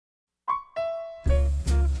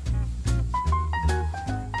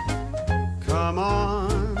come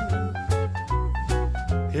on.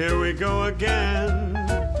 Here we go again,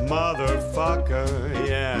 motherfucker.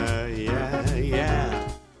 Yeah, yeah,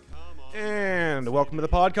 yeah. And welcome to the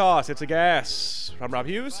podcast. It's a gas. I'm Rob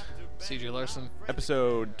Hughes. CJ Larson.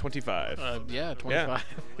 Episode 25. Yeah, 25.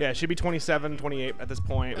 Yeah, it should be 27, 28 at this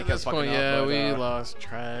point. At this point, yeah, we lost. lost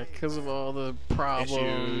track because of all the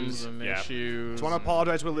problems and Yeah. issues. So I want to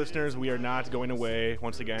apologize to the listeners. We are not going away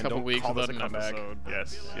once again. Couple Don't weeks call this a without an comeback.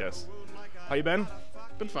 episode. Yes. How you been?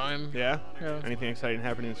 Been fine. Yeah? Yeah. Anything exciting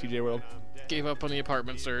happening in CJ world? Gave up on the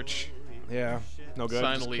apartment search. Yeah. No good.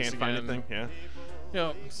 Signed Just the lease can't find again. anything. Yeah.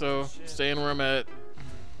 Yep, so staying where I'm at.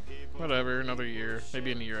 Whatever, another year.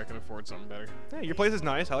 Maybe in a year I can afford something better. Hey, your place is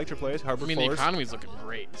nice. I liked your place. Harbor I mean, the Forest. economy's looking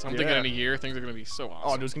great. So I'm Yeah. thinking in a year things are going to be so Oh,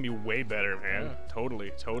 awesome. dude, it's going to be way better, man. Yeah.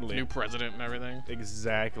 Totally. New president and everything.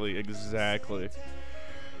 Exactly.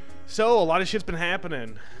 So, a lot of shit's been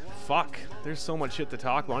happening. Fuck. There's so much shit to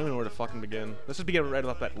talk about. I don't even know where to fucking begin. Let's just begin right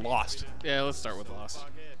off that Lost. Yeah, let's start with Lost.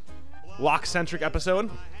 Lock-centric episode.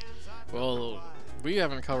 Well, we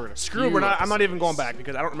haven't covered a Screw it, few I'm not even going episodes. back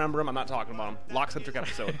because I don't remember them. I'm not talking about them. Lock-centric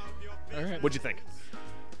episode. All right. What'd you think?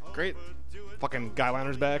 Great. Fucking Guy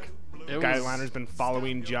Liner's back. Guy was- Liner's been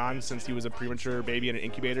following John since he was a premature baby in an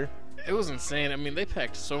incubator. It was insane. I mean, they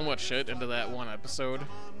packed so much shit into that one episode.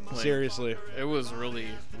 Like, Seriously. It was really,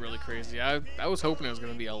 really crazy. I was hoping it was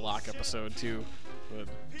going to be a Locke episode, too. But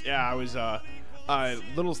Yeah, I was,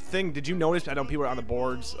 little thing, did you notice, I know people on the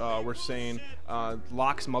boards were saying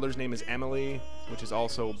Locke's mother's name is Emily, which is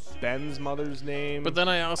also Ben's mother's name. then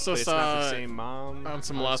I also but it's not the saw same mom. on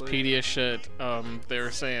some honestly. Lostpedia shit, they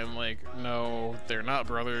were saying, like, no, they're not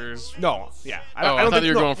brothers. No, yeah. I thought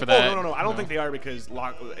you were going for that. No. I don't No. think they are because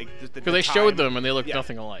Locke, like, just Because they showed them and they looked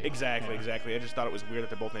nothing alike. Exactly. Yeah. I just thought it was weird that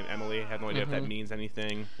they're both named Emily. I have no idea if that Mhm. means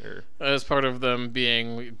anything. Or As part of them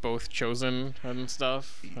being both chosen and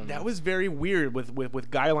stuff. And that was very weird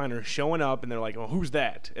with Guyliner showing up and they're like, "Oh, who's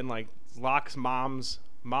that?" And like Locke's mom's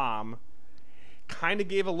mom kind of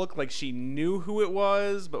gave a look like she knew who it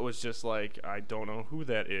was, but was just like, "I don't know who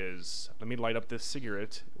that is. Let me light up this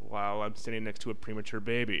cigarette while I'm sitting next to a premature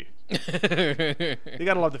baby." You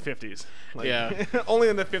gotta love the 50s. Like, Yeah. Only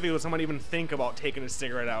in the 50s would someone even think about taking a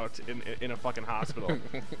cigarette out in a fucking hospital.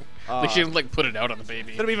 They should like put it out on the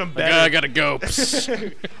baby. That'd be even Like, better. I gotta go.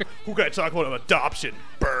 Who can I talk about adoption?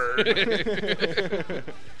 Bird.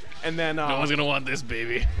 And then No one's gonna want this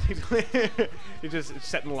baby. he's just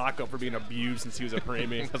setting Locke up for being abused since he was a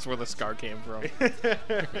preemie. That's where the scar came from.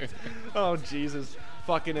 Oh Jesus,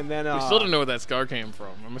 fucking! And then We still don't know where that scar came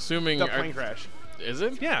from. I'm assuming. the plane crash. Is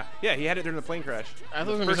it? Yeah, he had it during the plane crash. I thought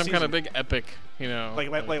it was gonna be some kind of big epic, you know.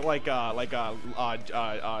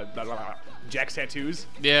 Jack's tattoos.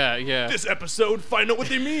 Yeah. This episode, find out what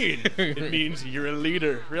they mean. It means you're a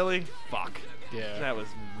leader. Really? Fuck. Yeah. That was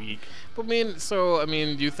weak. But do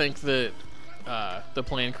you think that the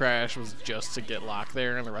plane crash was just to get Locke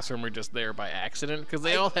there, and the rest of them were just there by accident? Because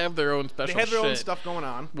they all have their own special They had their own shit stuff going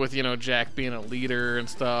on. with Jack being a leader and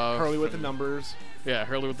stuff. Hurley with the numbers. Yeah,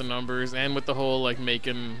 Hurley with the numbers, and with the whole like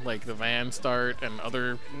making like the van start and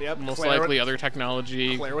other Yep, most Claire likely with- other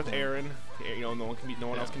technology. Claire with Aaron. You know, no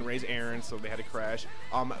one else can raise Aaron, so they had to crash.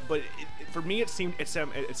 But for me, it seemed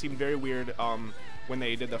very weird. When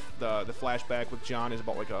they did the flashback with John is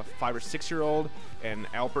about like a 5 or 6 year old, and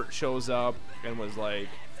Albert shows up and was like,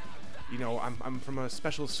 you know, I'm from a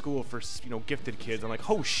special school for gifted kids. I'm like,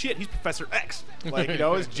 oh shit, he's Professor X. Like,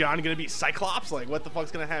 is John gonna be Cyclops? Like, what the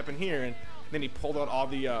fuck's gonna happen here? And then he pulled out all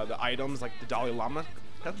the items like the Dalai Lama.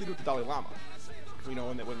 Nothing to do with the Dalai Lama. When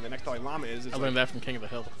the next Dalai Lama is. I learned that from King of the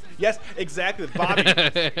Hill. Yes, exactly. With Bobby,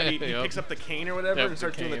 he Yep. picks up the cane or whatever Yep, and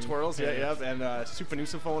starts the doing the cane. twirls. Yeah. Yep. And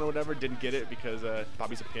Sufanusaphone or whatever didn't get it because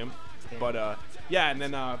Bobby's a pimp. But yeah, and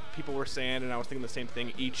then people were saying, and I was thinking the same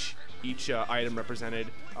thing. Each item represented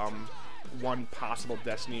one possible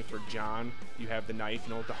destiny for John. You have the knife,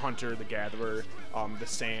 the hunter, the gatherer, the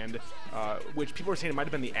sand, which people were saying it might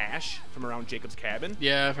have been the ash from around Jacob's cabin.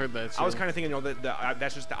 Yeah, I've heard that. I was too. kind of thinking, that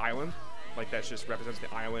that's just the island. Like, that just represents the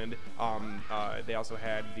island. They also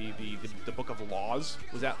had the Book of Laws.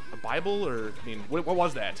 Was that a Bible, or, I mean, what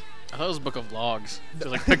was that? I thought it was a book of logs. Just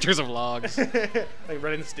like pictures of logs. Like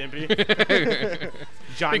Ren and Stimpy.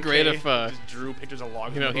 John It'd be great Kay if, just drew pictures of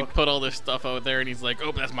logs in the He book. put all this stuff out there and he's like,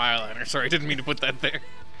 oh, that's my eyeliner. Sorry, I didn't mean to put that there.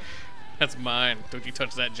 That's mine. Don't you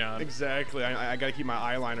touch that, John. Exactly. I gotta keep my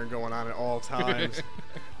eyeliner going on at all times.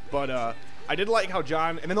 But I did like how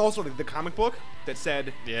John, and then also the comic book that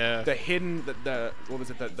said Yeah. the hidden, what was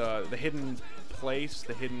it, the hidden place,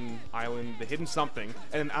 the hidden island, the hidden something,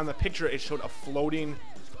 and then on the picture it showed a floating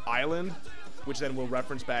island, which then will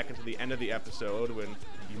reference back into the end of the episode when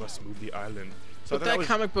you must move the island So I But thought that was,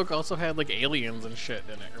 comic book also had like aliens and shit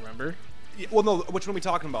in it. Remember? yeah, well, no, which one are we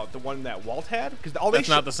talking about? The one that Walt had? Because all That's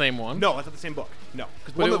not the same one. No, that's not the same book. No,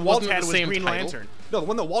 because the But one it that Walt wasn't had the was same Green title? Lantern. No, the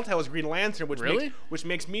one that Walt had was Green Lantern, Really? which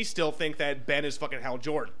makes me still think that Ben is fucking Hal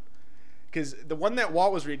Jordan. Because the one that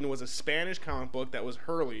Walt was reading was a Spanish comic book that was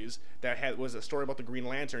Hurley's that was a story about the Green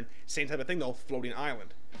Lantern, same type of thing though, floating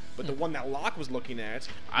island. But the one that Locke was looking at,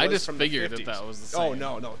 I was just from figured the that 50s. that was the Oh same.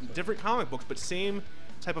 no, different comic books, but same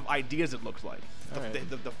type of ideas. It looked like Alright.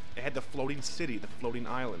 it had the floating city, the floating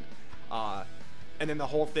island, and then the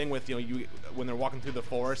whole thing with when they're walking through the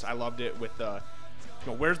forest. I loved it with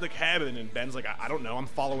where's the cabin? And Ben's like, I don't know, I'm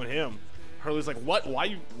following him. Hurley's like, what? Why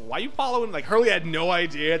you following? Like Hurley had no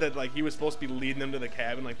idea that like he was supposed to be leading them to the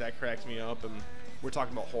cabin. Like that cracks me up. And we're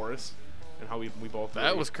talking about Horace and how we both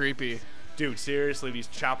That was creepy. dude. Seriously, he's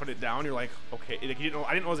chopping it down. You're like, okay, like, you didn't know.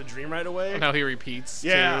 I didn't know it was a dream right away. And how he repeats.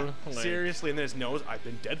 Yeah, too. Like, seriously. And then his nose, I've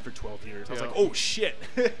been dead for 12 years. I was Yeah. like, oh shit,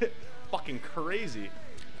 fucking crazy.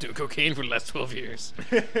 do cocaine for the last 12 years.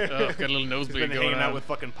 Oh, got a little He's nosebleed been going hanging out on. with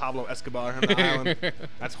fucking Pablo Escobar on the island.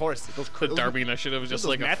 That's Horace. The Darby Initiative was just those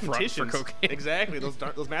like a front for mathematicians. cocaine. Exactly.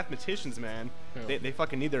 Those mathematicians, man. Yeah. They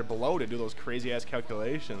fucking need their blow to do those crazy ass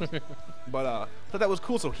calculations. But thought that was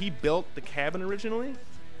cool. So he built the cabin originally.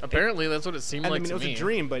 Apparently, that's what it seemed And like I mean, to it was me. a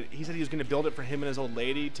dream, but he said he was going to build it for him and his old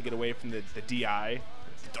lady to get away from the DI,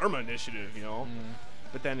 the Dharma Initiative, you know.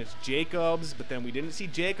 But then it's Jacobs. But then we didn't see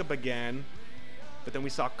Jacob again. But then we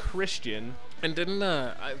saw Christian. And didn't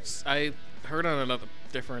I heard on another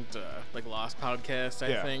different like Lost podcast, I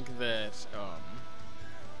Yeah. think that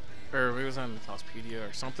or maybe it was on Lostpedia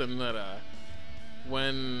or something that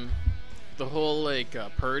when the whole like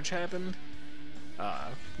purge happened,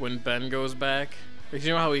 when Ben goes back, because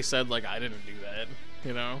you know how he said like I didn't do that,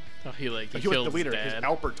 you know, how he like he He was killed the leader his because dad.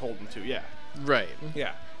 Alpert told him to. Yeah. Right.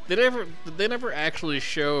 Yeah. They never actually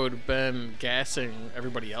showed Ben gassing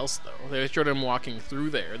everybody else though. They showed him walking through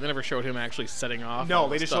there. They never showed him actually setting off. No, all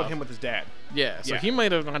they the just stuff. showed him with his dad. Yeah, so Yeah. he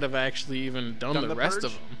might have not have actually even done Done the the rest purge?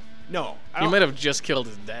 of them. No. I He don't- might have just killed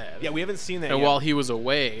his dad. Yeah, we haven't seen that And yet. while he was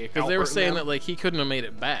away, because they were Albert and saying them? that like he couldn't have made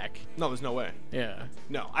it back. No, there's no way. Yeah,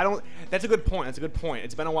 No, I don't. That's a good point. That's a good point.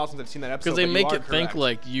 It's been a while since I've seen that episode. because they but you make are it think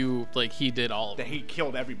correct like he did all of that them. he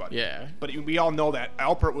killed everybody. Yeah. But we all know that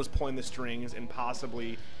Alpert was pulling the strings, and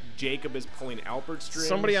possibly Jacob is pulling Alpert's strings.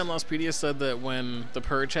 Somebody on Lostpedia said that when the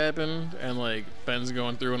purge happened and like Ben's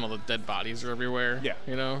going through and all the dead bodies are everywhere. Yeah.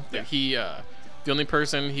 You know that Yeah. he the only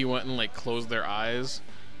person he went and like closed their eyes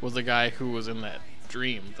was the guy who was in that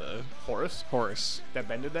dream, the Horace Horace. that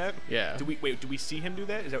Ben did that. Yeah. Do we see him do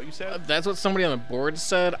that? Is that what you said? That's what somebody on the board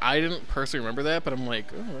said. I didn't personally remember that, but I'm like,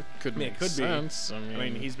 oh, that could I mean, make it could sense. be.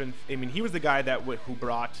 I mean, he was the guy that who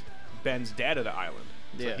brought Ben's dad to the island.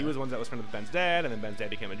 So Yeah. he was the one that was friends with Ben's dad, and then Ben's dad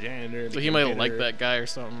became a janitor. So he became might a have liked janitor. that guy or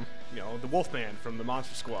something. You know, the Wolfman from the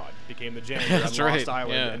Monster Squad became the janitor on That's Lost right,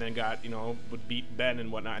 Island, yeah. and then got would beat Ben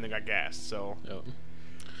and whatnot, and then got gassed. So Yep.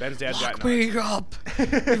 Ben's dad got up.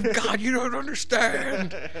 God, you don't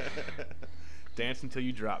understand. Dance until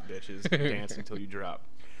you drop, bitches. Dance until you drop.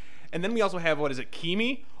 And then we also have, what is it,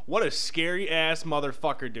 Kimi? What a scary ass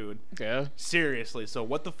motherfucker, dude. Yeah. Seriously. So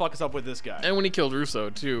what the fuck is up with this guy? And when he killed Russo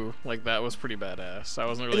too, like that was pretty badass. I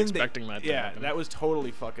wasn't really And then expecting that. To Yeah, happen. that was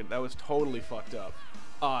totally fucked up.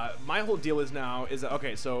 My whole deal is that,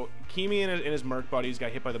 okay, so Kimi and his merc buddies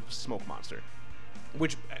got hit by the smoke monster,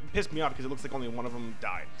 which pissed me off because it looks like only one of them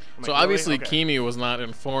died. I'm So like, really? obviously Okay. Kimi was not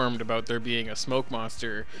informed about there being a smoke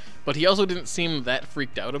monster, but he also didn't seem that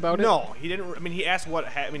freaked out about it. No, he didn't. I mean, he asked what.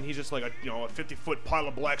 I mean, he's just like a 50-foot pile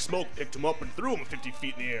of black smoke picked him up and threw him 50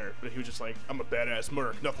 feet in the air. But he was just like, I'm a badass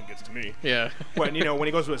merc. Nothing gets to me. Yeah. When when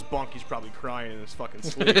he goes to his bunk, he's probably crying in his fucking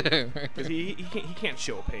sleep because he can't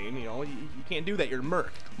show pain. You can't do that. You're a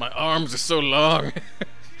merc. My arms are so long.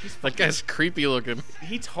 That guy's creepy looking.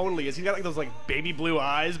 He totally is. He's got like those like baby blue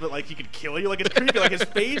eyes, but like he could kill you. Like it's creepy. Like his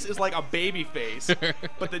face is like a baby face,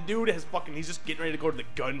 but the dude has fucking. He's just getting ready to go to the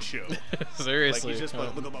gun show. Like Seriously. he's just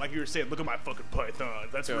like, look at, like you were saying, look at my fucking python.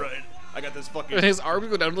 That's Yeah. right. I got this And fucking. his arms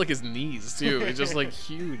go down to like his knees too. It's just like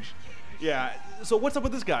huge. Yeah. So what's up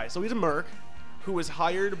with this guy? So he's a merc who was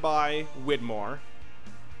hired by Widmore,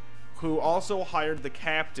 who also hired the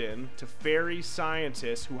captain to ferry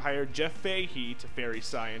scientists, who hired Jeff Fahey to ferry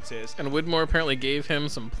scientists. And Widmore apparently gave him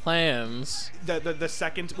some plans. The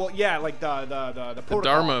second, well, yeah, like the The protocol,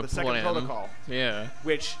 Dharma the second plan. protocol, Yeah.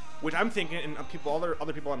 which I'm thinking, and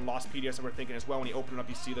other people on Lostpedia were thinking as well. When you open it up,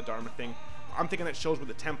 you see the Dharma thing. I'm thinking that shows where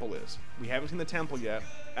the temple is. We haven't seen the temple yet,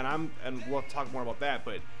 and we'll talk more about that.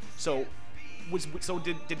 But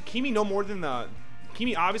did Kimi know more than the?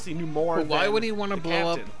 Kimi obviously knew more. But why than would he want to the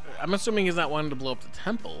blow captain. up? I'm assuming he's not wanting to blow up the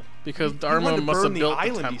temple because He Dharma wanted to must burn have built the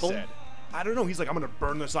island. the temple. He said. I don't know. He's like, I'm gonna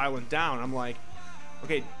burn this island down. I'm like,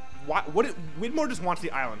 okay, Widmore just wants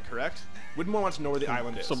the island, correct? Widmore wants to know where the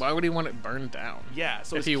island is. So why would he want it burned down? Yeah,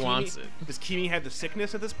 so if he wants it. Does Kimi have the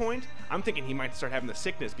sickness at this point? I'm thinking he might start having the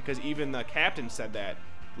sickness because even the captain said that,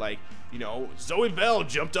 like, you know, Zoe Bell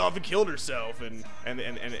jumped off and killed herself, and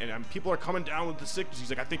people are coming down with the sickness. He's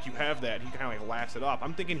like, I think you have that. He kind of like laughs it off.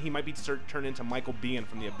 I'm thinking he might be turned into Michael Biehn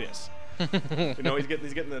from The Abyss. You know, he's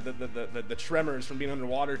getting the tremors from being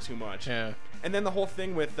underwater too much. Yeah. And then the whole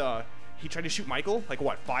thing with he tried to shoot Michael like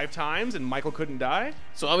what 5 times and Michael couldn't die.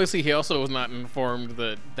 So obviously he also was not informed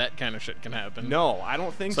that that kind of shit can happen. No, I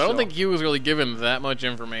don't think so. I don't think he was really given that much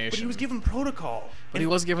information. But he was given protocol. But he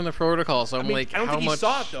was given the protocol, so I'm like, I don't how think much he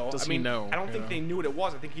saw it though. does I mean, he know? I don't think know? they knew what it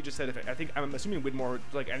was. I think he just said. I'm assuming Widmore,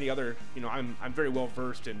 like any other, you know, I'm very well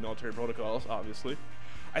versed in military protocols, obviously.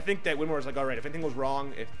 I think that Widmore is like, all right, if anything goes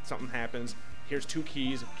wrong, if something happens, here's 2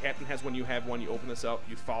 keys. If the captain has one, you have one. You open this up,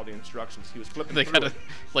 you follow the instructions. He was flipping They through gotta, it.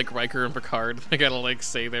 like Riker and Picard, they gotta like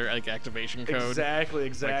say their like activation code. Exactly.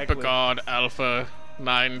 Like Picard Alpha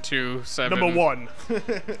 927. Number 1.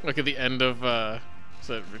 Like at the end of is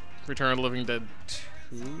that Return of the Living Dead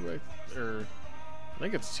 2, I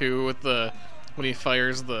think it's 2 with the when he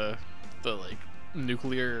fires the like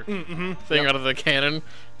nuclear thing out of the cannon.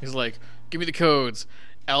 He's like, give me the codes.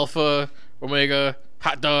 Alpha, Omega,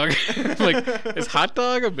 hot dog. Like, is hot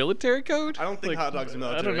dog a military code? I don't think like, hot dog's a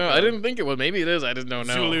military I don't know. code. I didn't think it was. Maybe it is. I just don't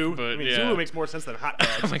know. Zulu. But I mean, yeah. Zulu makes more sense than hot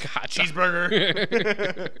dog. Like hot dog.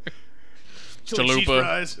 Cheeseburger. Chili cheese Chalupa.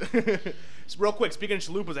 fries. Just real quick, speaking of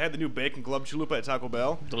chalupas, I had the new bacon glove chalupa at Taco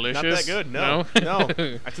Bell. Delicious. Not that good. No.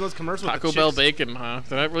 No? I see those commercials. with Taco the Bell chicks. bacon, huh?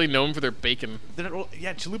 They're not really known for their bacon.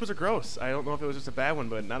 Yeah, chalupas are gross. I don't know if it was just a bad one,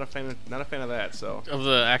 but not a fan of that. So. Of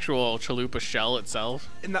the actual chalupa shell itself.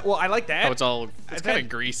 And that, well, I like that. Oh, it's I've kind had- of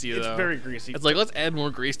greasy though. It's very greasy. It's like, let's add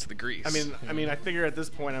more grease to the grease. I mean, I figure at this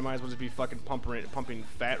point I might as well just be fucking pumping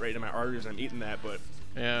fat right into my arteries. And I'm eating that, but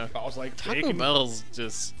yeah. I was like, Taco bacon. Bell's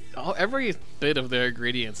just every bit of their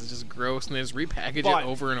ingredients is just gross, and they just repackage But- it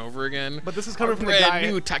over and over again. But this is coming Our from the brand guy.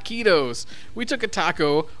 new taquitos. We took a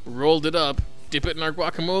taco, rolled it up, dip it in our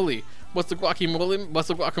guacamole. What's the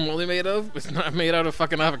guacamole made of? It's not made out of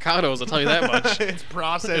fucking avocados, I'll tell you that much. It's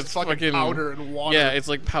processed It's fucking powder and water. Yeah, it's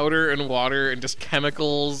like powder and water and just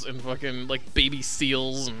chemicals and fucking like baby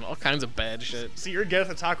seals and all kinds of bad shit. See, you're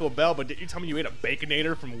getting at Taco Bell, but did you tell me you ate a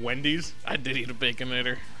Baconator from Wendy's? I did eat a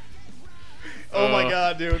Baconator. Oh my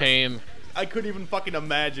god, dude. Pain. I couldn't even fucking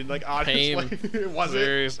imagine. Like, honestly, Pain. was it?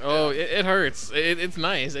 Serious. Oh, it hurts. It's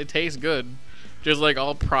nice. It tastes good. Just like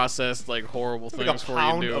all processed, like horrible It's things like a for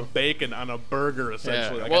pound you to do. of bacon on a burger, Yeah.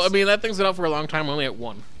 essentially. Like Well, I mean, that thing's been out for a long time. We're only at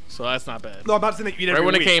 1, so that's not bad. no, I'm not saying that you eat it Right every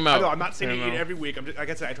when it week. came out. I know, I'm not saying I you eat know. it every week. I'm just, like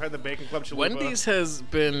I said, I tried the Bacon Club chalupa. Wendy's has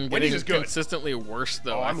been getting is good. consistently worse,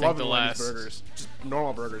 though. Oh, I I'm think loving the Wendy's last. burgers. Just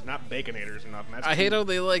normal burgers, not Baconators or nothing. That's I hate too- how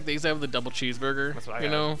they used to have the double cheeseburger. That's what I you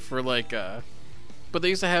have. know, for like but they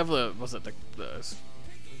used to have the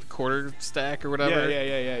quarter stack or whatever.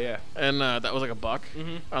 Yeah. And that was like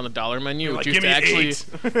 $1 on the dollar menu, You're which like, used to "Give me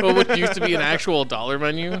actually, 8." well, which used to be an actual dollar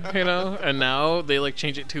menu, you know. And now they like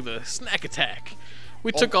change it to the snack attack.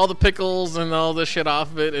 We took all the pickles and all the shit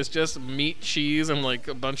off of it. It's just meat, cheese, and like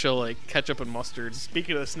a bunch of like ketchup and mustard.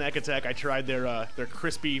 Speaking of the Snack Attack, I tried their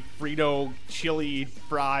crispy Frito chili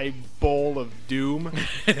fry bowl of doom.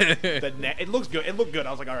 It looks good. It looked good. I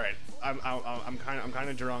was like, all right, I'm kind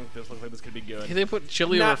of drunk. This looks like this could be good. They put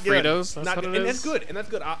chili Not over good. Fritos. That's Not what good. it And is. that's good. And that's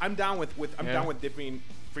good. I'm down with I'm Yeah. down with dipping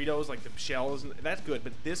Fritos, like the shells, and that's good.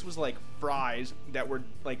 But this was like fries that were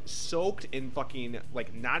like soaked in fucking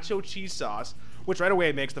like nacho cheese sauce, which right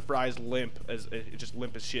away makes the fries limp as just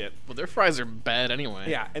limp as shit. Well, their fries are bad anyway.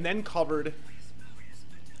 Yeah, and then covered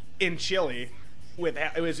in chili with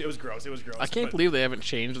it was gross. It was gross. I can't but- believe they haven't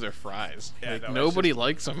changed their fries. Yeah, Like no, it's nobody just-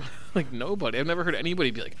 likes them. Like nobody. I've never heard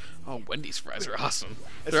anybody be like, "Oh, Wendy's fries are awesome."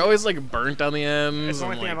 It's They're like- always like burnt on the ends. It's the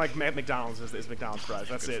only and, thing I like at McDonald's is McDonald's fries.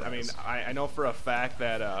 That's Good it. fries. I mean, I know for a fact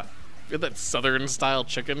that You have that Southern style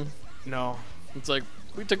chicken. no. It's like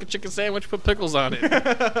we took a chicken sandwich, put pickles on it.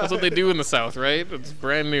 That's what they do in the South, right? It's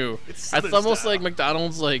brand new. It's It's Southern almost style. like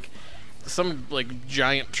McDonald's, like some like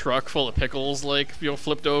giant truck full of pickles, like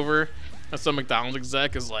flipped over. And some McDonald's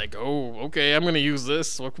exec is like, "Oh, okay, I'm gonna use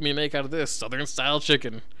this. What can we make out of this? Southern style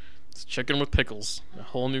chicken. It's chicken with pickles. A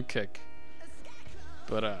whole new kick."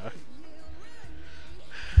 But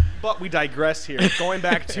But we digress here. Going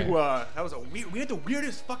back to that was we had the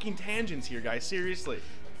weirdest fucking tangents here, guys. Seriously.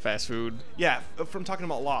 fast food. Yeah, from talking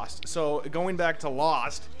about Lost. So going back to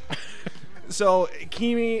Lost. So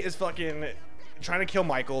Kimi is fucking trying to kill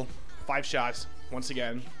Michael. 5 shots. Once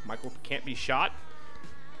again, Michael can't be shot.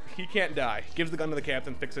 He can't die. Gives the gun to the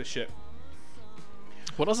captain. Fixes shit.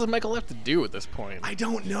 What else does Michael have to do at this point? I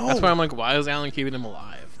don't know. That's why I'm like, why is Alan keeping him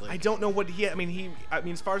alive? Like, I don't know what he. I mean,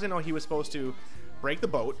 as far as I know, he was supposed to break the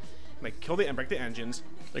boat, like kill and break the engines,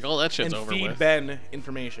 like all that shit's and over feed with. Ben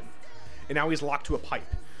information. And now he's locked to a pipe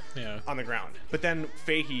Yeah. on the ground. But then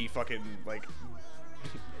Fahey fucking like,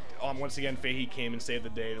 once again Fahey came and saved the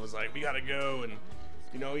day and was like, we gotta go, and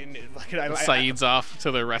you know, like Saeed's off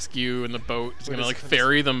to the rescue in the boat. He's gonna his- like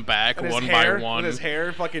ferry them back and his one hair, by one. With his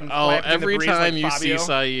hair fucking. Oh, flapping in the every breeze time like you Fabio. see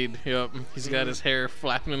Saeed, yep, he's got his hair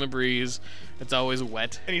flapping in the breeze. It's always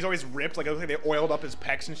wet. And he's always ripped. Like, I think they oiled up his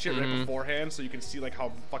pecs and shit Mm-hmm. right beforehand, so you can see like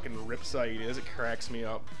how fucking ripped Saeed is. It cracks me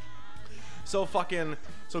up. So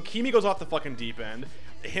Kimi goes off the fucking deep end.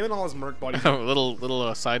 Him and all his merc buddies.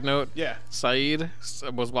 little side note. Yeah. Saeed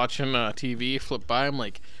was watching TV, flipped by. I'm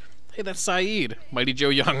like, hey, that's Saeed, Mighty Joe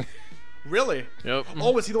Young. Really? Yep.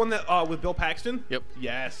 Oh, was he the one that with Bill Paxton? Yep.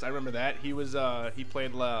 Yes, I remember that. He was he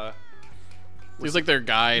played He's like their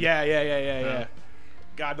guide. Yeah.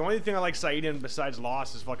 God, the only thing I like Saeed in besides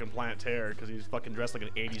Lost is fucking Planet Terror, because he's fucking dressed like an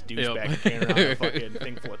 80s douchebag and carrying around a fucking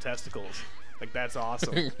thing full of testicles. Like, that's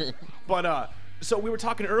awesome. But so we were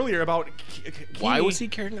talking earlier about Why Kimi- was he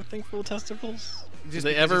carrying a thing full of testicles? Just Did they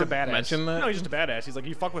because he's ever a badass. mention that? No, he's just a badass. He's like,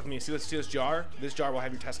 you fuck with me. See this jar? This jar will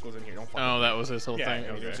have your testicles in here. Don't fuck Oh, with that was his whole me. Yeah, thing. I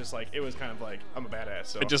mean, Okay. it was just like, it was kind of like, I'm a badass.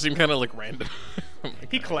 So It just seemed kind of like random. I'm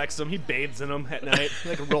like, he collects them. He bathes in them at night. He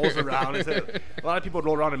like rolls around. A lot of people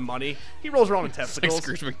roll around in money. He rolls around in it's like testicles.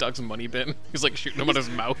 Scrooge McDuck's money bin. He's like shooting them out his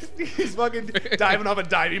mouth. He's fucking diving off a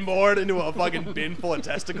diving board into a fucking bin full of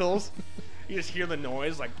testicles. You just hear the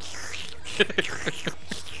noise like.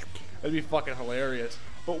 That'd be fucking hilarious.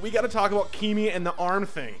 But we got to talk about Kimi and the arm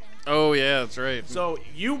thing. Oh yeah, that's right. So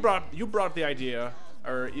you brought up the idea,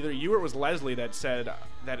 or either you or it was Leslie that said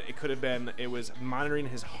that it could have been it was monitoring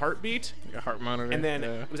his heartbeat, A heart monitor. and then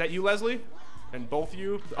yeah. was that you, Leslie, and both of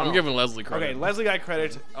you? I'm Oh. giving Leslie credit. Okay, Leslie got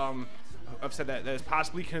credit. I've said that is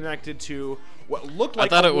possibly connected to what looked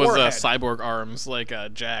like. I thought a it was warhead. cyborg arms like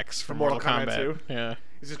Jax from Mortal Kombat. 2? Yeah.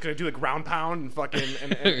 He's just gonna do like ground pound and fucking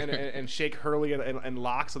and shake Hurley and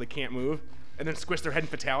lock so they can't move, and then squish their head in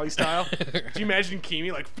fatality style. Do you imagine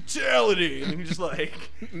Kimi like fatality, and he just like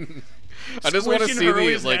I just want to squishing see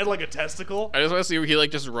Hurley's the head like a testicle? I just want to see where he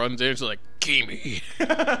like just runs in and just like Kimi.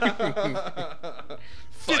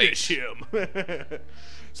 Finish him.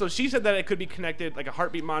 So she said that it could be connected, like a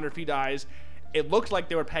heartbeat monitor if he dies. It looked like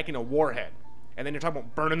they were packing a warhead. And then you're talking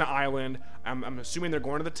about burning the island. I'm assuming they're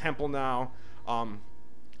going to the temple now.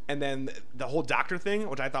 And then the whole doctor thing,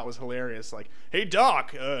 which I thought was hilarious. Like, hey,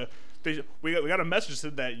 Doc, we got a message that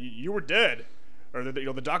said that you were dead. Or that,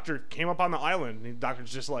 the doctor came up on the island. And the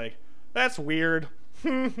doctor's just like, that's weird.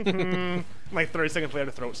 Like 30 seconds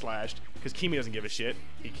later, throat slashed. Because Kimi doesn't give a shit.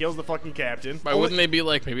 He kills the fucking captain. Why wouldn't they be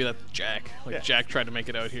like, maybe that's Jack? Like Yeah. Jack tried to make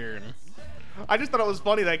it out here. And I just thought it was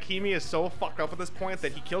funny that Kimi is so fucked up at this point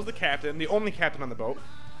that he kills the captain, the only captain on the boat.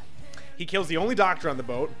 He kills the only doctor on the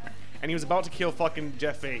boat. And he was about to kill fucking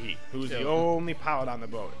Jeff Fahey, who's the Yeah. only pilot on the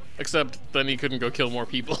boat. except then he couldn't go kill more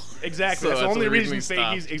people. Exactly. So that's the only reason he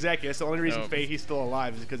Fahey's stopped. exactly. That's the only reason Yep. Fahey's still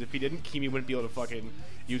alive is because if he didn't, Kimi wouldn't be able to fucking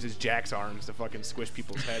use his Jack's arms to fucking squish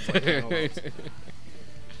people's heads like cantaloupes.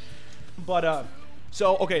 But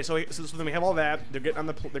so then we have all that. They're getting on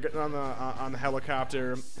the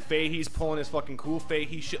helicopter. Fahey's pulling his fucking cool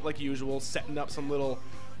Fahey shit like usual, setting up some little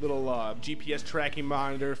GPS tracking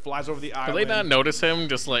monitor. Flies over the Did island. they not notice him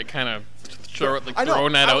just like kind of I know.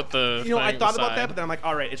 throwing that out the You know, I thing thought about aside? that, but then I'm like,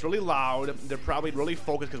 all right, it's really loud. They're probably really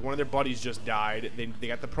focused because one of their buddies just died. They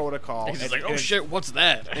got the protocol. He's just and- like, oh and- shit, what's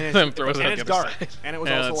that? And then it's, throws it and out it's the other dark, side. and it was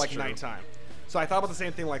Yeah, also that's like true. nighttime. So I thought about the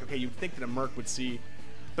same thing. Like, okay, you'd think that a merc would see,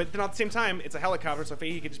 but then at the same time, it's a helicopter, so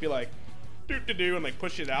Fahey could just be like, do and like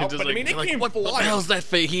push it out. Just But I mean, it like, came what the flying. hell's that,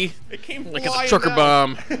 Fahey? It came Like it's flying a trucker out.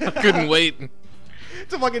 bomb. I couldn't wait.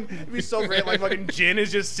 It's a fucking, it'd be so great. Like fucking Jin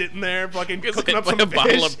is just sitting there, fucking Gets cooking hit up by some a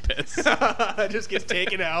bottle fish. of piss. Just gets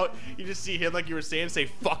taken out. You just see him, like you were saying, say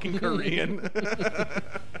fucking Korean.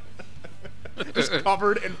 Just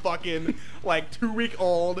covered in fucking like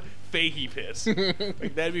 2-week-old Fahey piss.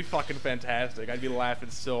 Like that'd be fucking fantastic. I'd be laughing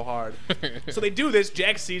so hard. So they do this.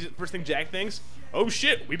 Jack sees it. First thing Jack thinks, "Oh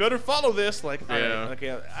shit, we better follow this." Like, all right, Yeah.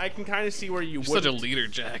 okay, I can kind of see where you You're would. such a leader,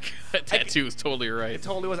 Jack. That tattoo is totally right. It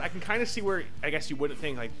totally was. I can kind of see where I guess you wouldn't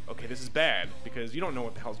think like, okay, this is bad because you don't know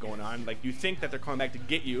what the hell's going on. Like you think that they're coming back to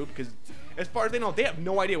get you because, as far as they know, they have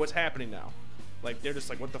no idea what's happening now. Like they're just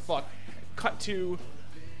like, what the fuck? Cut to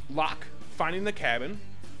Locke finding the cabin.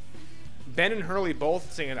 Ben and Hurley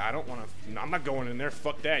both saying, I don't want to. I'm not going in there.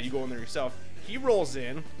 Fuck that. You go in there yourself. He rolls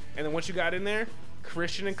in, and then once you got in there,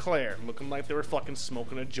 Christian and Claire looking like they were fucking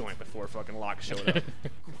smoking a joint before fucking Locke showed up.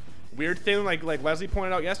 Weird thing, like Leslie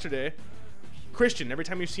pointed out yesterday. Christian, every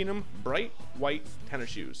time you've seen him, bright white tennis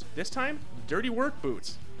shoes. This time, dirty work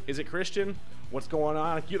boots. Is it Christian? What's going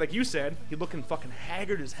on? Like you said, he's looking fucking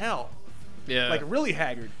haggard as hell. Yeah. Like really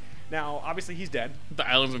haggard. Now, obviously, he's dead. The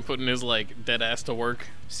island's been putting his like dead ass to work.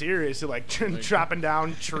 Seriously, like chopping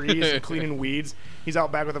down trees and cleaning weeds. He's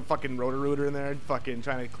out back with a fucking rotor-rooter in there, fucking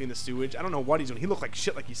trying to clean the sewage. I don't know what he's doing. He looked like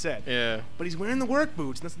shit, like you said. Yeah. But he's wearing the work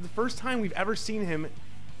boots, and this is the first time we've ever seen him,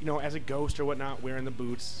 you know, as a ghost or whatnot, wearing the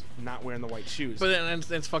boots, not wearing the white shoes. But then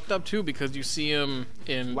it's fucked up too because you see him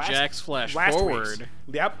in Jack's flash last forward. week's.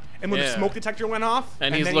 Yep. And when the Yeah. smoke detector went off,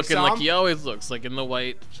 And he's then looking saw like him, he always looks, like in the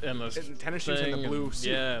white and the in tennis shoes and the thing blue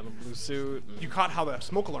suit. Yeah, the blue suit. and- You caught how the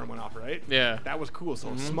smoke alarm went off, right? Yeah. That was cool.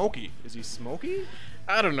 So Smokey, is he smoky?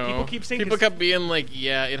 I don't know. People keep saying People his- kept being like,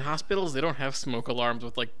 yeah, in hospitals they don't have smoke alarms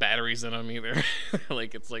with like batteries in them either.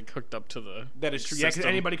 Like it's like hooked up to the. That is true. Yeah, 'cause system.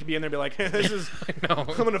 anybody could be in there and be like, this is. I know.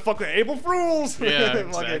 I'm gonna fuck with April Fools. Yeah,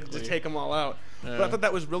 Like, exactly. just take them all out. But I Yeah. thought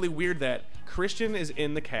that was really weird that Christian is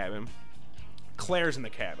in the cabin, Claire's in the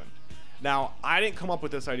cabin. Now I didn't come up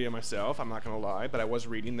with this idea myself. I'm not gonna lie, but I was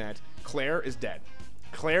reading that Claire is dead.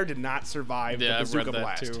 Claire did not survive Yeah, the I've read bazooka that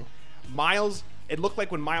blast. too. Miles, it looked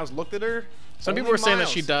like when Miles looked at her. Some people only were saying that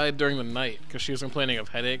she Miles- died during the night because she was complaining of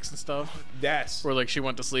headaches and stuff. Yes. Or like she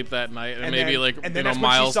went to sleep that night, and, And maybe then- like and you then know that's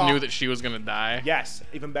when she Miles saw- knew that she was gonna die. Yes,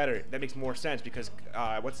 even better. That makes more sense because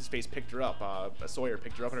what's his face picked her up. Sawyer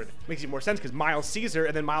picked her up, and it makes even more sense because Miles sees her,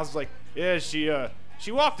 and then Miles is like, "Yeah,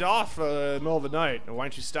 she walked off in the middle of the night. Why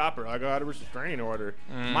don't you stop her? I got a restraining order."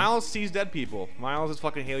 Miles sees dead people. Miles is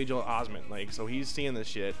fucking Haley Joel Osment, like so he's seeing this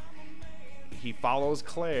shit. He follows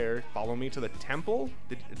Claire. Follow me to the temple.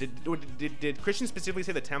 Did Christian specifically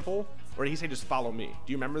say the temple, or did he say just follow me?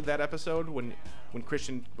 Do you remember that episode when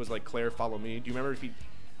Christian was like, "Claire, follow me"? Do you remember if he?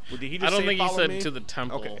 Did he just I don't say think he follow said me? to the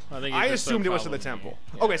temple. Okay. I think he I just said assumed it was to follow the me. temple.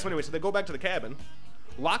 Yeah. Okay, so anyway, so they go back to the cabin.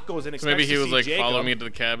 Locke goes in. So maybe expects he to was see like, Jacob. "Follow me to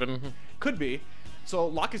the cabin." Could be. So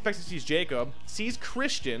Locke expects to see Jacob, sees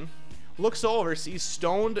Christian, looks over, sees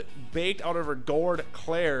stoned, baked out of her gourd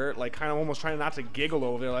Claire, like kind of almost trying not to giggle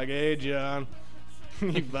over there, like, "Hey, John,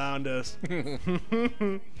 you found us."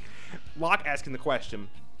 Locke asking the question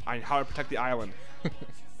on how to protect the island.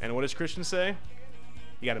 And what does Christian say?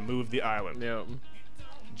 You got to move the island. Yeah.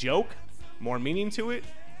 Joke? More meaning to it?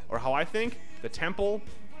 Or how I think? The temple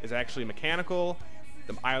is actually mechanical.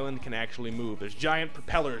 The island can actually move. There's giant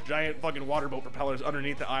propellers, giant fucking waterboat propellers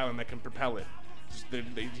underneath the island that can propel it.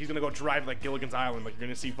 He's gonna go drive like Gilligan's Island. Like you're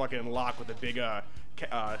gonna see fucking Locke with a big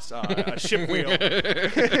ship wheel.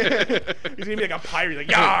 He's gonna be like a pirate. He's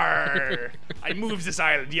like, "Yar! I moves this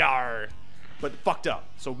island, yar!" But fucked up.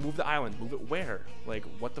 So move the island. Move it where? Like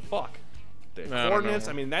what the fuck? The don't coordinates.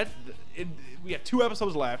 know. I mean we have 2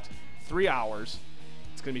 episodes left. 3 hours.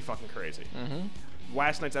 It's gonna be fucking crazy.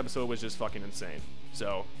 Last night's episode was just fucking insane.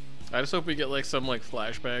 So I just hope we get like some like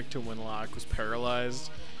flashback to when Locke was paralyzed.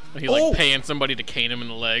 When he Oh! like paying somebody to cane him in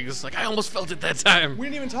the legs. Like I almost felt it that time. we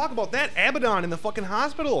didn't even talk about that. Abaddon in the fucking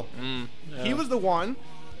hospital. Yeah. He was the one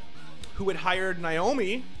who had hired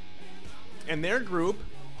Naomi and their group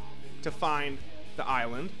to find the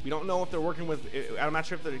island. We don't know if they're working with. I'm not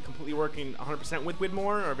sure if they're completely working 100% with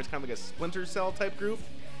Widmore or if it's kind of like a Splinter Cell type group.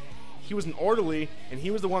 He was an orderly, and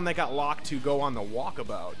he was the one that got Locke to go on the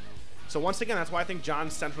walkabout. So once again, that's why I think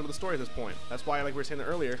John's central to the story at this point. That's why, like we were saying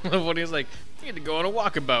earlier. When he's like, "You need to go on a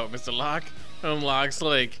walkabout, Mr. Locke." And Locke's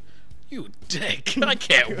like, "You dick! I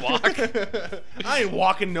can't walk." I ain't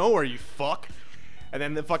walking nowhere, you fuck. And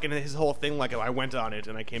then the fucking his whole thing, like, I went on it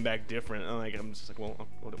and I came back different. And like, I'm just like, well,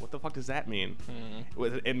 what the fuck does that mean?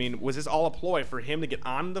 Was this all a ploy for him to get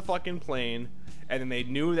on the fucking plane, and then they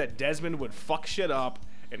knew that Desmond would fuck shit up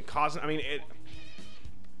and cause? I mean,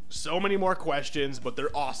 so many more questions, but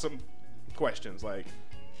they're awesome questions. Like,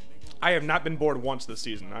 I have not been bored once this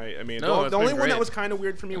season. I mean, No, the it's only been one that great. was kind of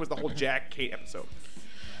weird for me was the whole Jack Kate episode.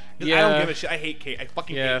 I Yeah. don't give a shit. I hate Kate. I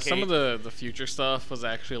fucking Yeah, hate Kate. some of the future stuff was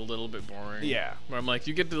actually a little bit boring. Yeah. Where I'm like,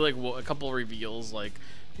 you get to like a couple reveals, like,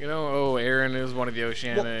 you know, oh, Aaron is one of the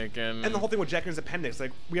Oceanic, and the whole thing with Jack and his appendix,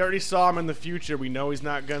 like, we already saw him in the future. We know he's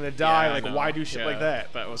not gonna die. Yeah, I like, know. why do shit Yeah, like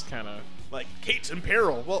that? That was kind of Like, Kate's in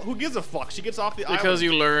peril. Well, who gives a fuck? She gets off the island. because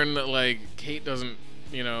you learn that like Kate doesn't,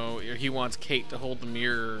 you know, he wants Kate to hold the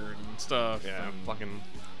mirror and stuff. Yeah, and- fucking.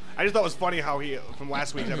 I just thought it was funny how he, from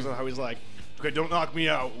last week's episode, how he's like, okay, don't knock me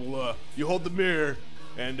out. Well, you hold the mirror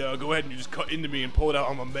and go ahead and you just cut into me and pull it out.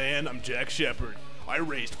 I'm a man. I'm Jack Shepard. I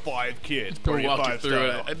raised 5 kids. We'll Party of walk you 5 through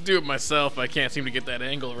style. it. I do it myself. I can't seem to get that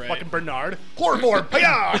angle right. Fucking Bernard. Chloroform.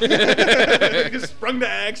 Hiya! Just sprung to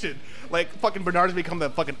action. Like, fucking Bernard's become the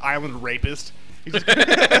fucking island rapist. He's just,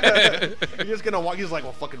 he's just gonna walk. He's like,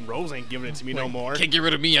 well, fucking Rose ain't giving it to me no more. Can't get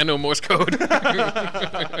rid of me. I know Morse code.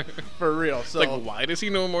 For real. So Like, why does he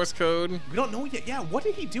know Morse code? we don't know yet. Yeah, what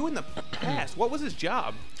did he do in the past? What was his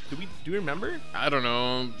job? Do you remember? I don't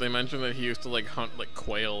know. They mentioned that he used to like hunt like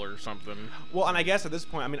quail or something. Well, and I guess at this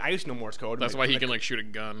point, I mean, I used to know Morse code. That's why he can like shoot a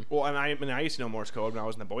gun. Well, and I used to know Morse code when I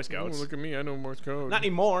was in the Boy Oh, Scouts. look at me. I know Morse code. Not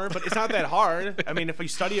anymore, but it's not that hard. I mean, if you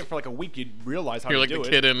study it for like a week, you'd realize how You're to like do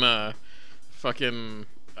the it. kid in fucking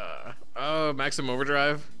Maximum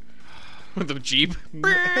Overdrive with the Jeep.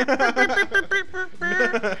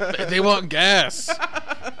 They want gas.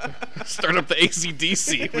 Start up the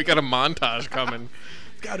AC/DC. We got a montage coming.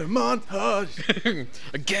 Got a montage.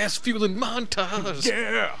 A gas fueling montage.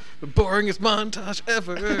 Yeah. The boringest montage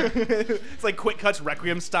ever. It's like Quick Cuts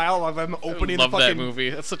Requiem style of them opening Love the fucking. that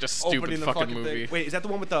movie. That's such a stupid Opening the fucking movie. thing. Wait, is that the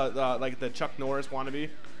one with the like the Chuck Norris wannabe?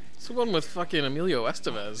 It's the one with fucking Emilio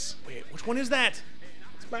Estevez. Wait, which one is that?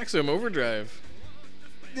 It's Maximum Overdrive.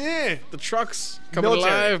 Yeah. The trucks coming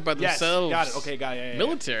Military. alive by Yes, themselves. got it. Okay, got it. Yeah.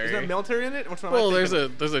 Military. Is there military in it? Which one am I Well,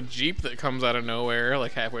 thinking there's a Jeep that comes out of nowhere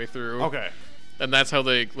like halfway through. of? Okay. And that's how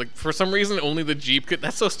they like. For some reason, only the Jeep could.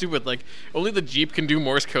 That's so stupid. Like, only the Jeep can do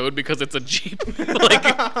Morse code because it's a Jeep.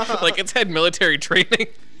 like it's had military training.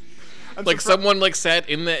 Like someone like sat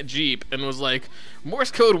in that Jeep and was like, Morse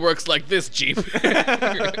code works like this Jeep.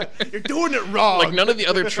 You're doing it wrong. Like none of the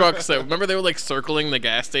other trucks. That remember they were like circling the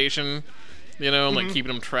gas station, you know, and like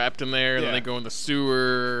keeping them trapped in there. And then Yeah. they go in the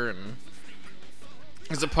sewer. And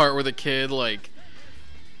there's a part where the kid like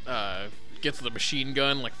gets the machine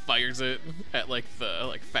gun, like fires it at like the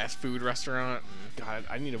like fast food restaurant. God,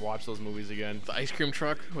 I need to watch those movies again. The ice cream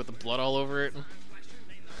truck with the blood all over it.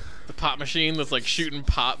 The pop machine that's like shooting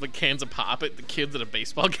pop, like cans of pop at the kids at a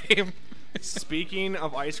baseball game. Speaking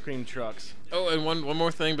of ice cream trucks. Oh, and one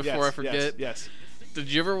more thing before Yes, I forget. Yes. Did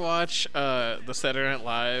you ever watch the Saturday Night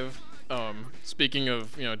Live? Speaking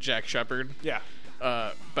of, you know, Jack Shepard. Yeah.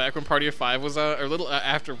 Back when Party of Five was on, or a little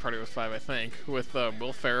after Party of Five, I think, with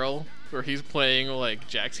Will Ferrell, where he's playing like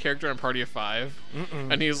Jack's character on Party of Five,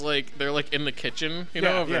 and he's like, they're like in the kitchen, you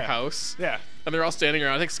know, Yeah, of their yeah. house, Yeah. and they're all standing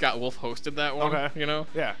around. I think Scott Wolf hosted that one, Okay. you know,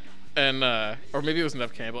 Yeah. and or maybe it was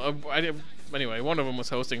Nev Campbell. Anyway, one of them was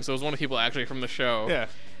hosting, so it was one of the people actually from the show. Yeah.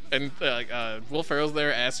 And Will Ferrell's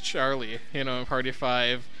there as Charlie, you know, in Party of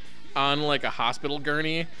Five, on like a hospital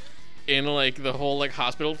gurney, in like the whole like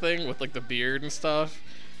hospital thing with like the beard and stuff.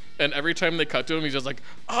 And every time they cut to him, he's just like,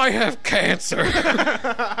 "I have cancer."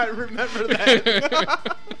 I remember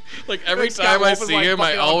that. Like every Like, Scott time I Wolf is, see like, him, I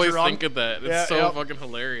fucking all always drunk. think of that. It's Yeah, so yep. fucking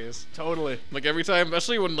hilarious. Totally. Like every time,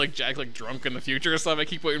 especially when like Jack like drunk in the future or stuff, I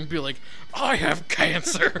keep waiting to be like, "I have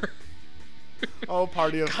cancer." Oh,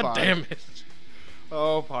 Party of God Five. damn it.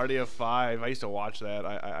 Oh, Party of Five. I used to watch that.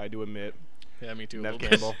 I do admit. Yeah, me too. a Nev little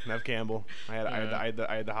Campbell. Nev Campbell. I Yeah.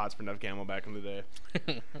 had the hots for Nev Campbell back in the day.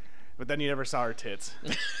 bit. But then you never saw her tits.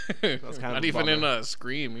 kind of Not a even in bummer. a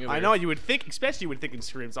Scream either. I know you would think, especially you would think in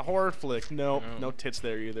Scream. It's a horror flick. No, No. no tits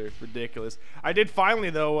there either. Ridiculous. I did finally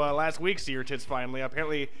though last week see her tits finally.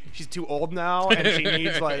 Apparently she's too old now and she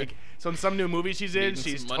needs like so in some new movie she's in, Needing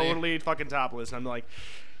she's some money. totally fucking topless. And I'm like,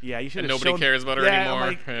 yeah, you should. And nobody cares about her I'm anymore.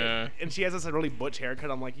 like- Yeah. And she has this really butch haircut.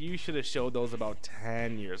 I'm like, you should have showed those about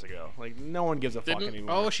 10 years ago. Like no one gives a fuck Didn't,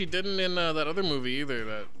 anymore. oh, she didn't in that other movie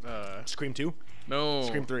either. That Scream 2, no.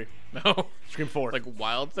 Scream 3, No. Scream 4. Like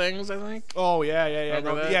Wild Things, I think. Oh yeah. Remember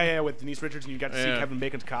No, that? yeah, with Denise Richards, and you got to see Yeah. Kevin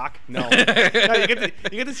Bacon's cock. No, no, you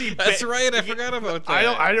get to see. That's right. I forgot about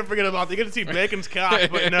that. I didn't forget about that. You get to see Bacon's cock,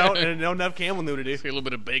 but no Nev Campbell nudity. See a little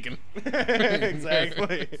bit of bacon.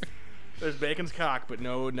 Exactly. There's Bacon's cock, but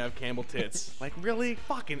no Nev Campbell tits. Like really,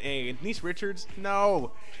 fucking A. Denise Richards,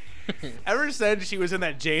 no. Ever since she was in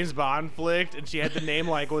that James Bond flick, and she had the name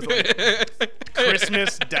like was like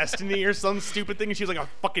Christmas Destiny or some stupid thing, and she was like a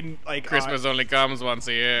fucking like Christmas only comes once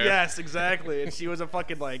a year. Yes, exactly. And she was a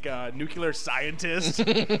fucking like nuclear scientist.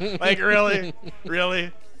 Like really,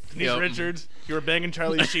 Denise Yep. Richards, you were banging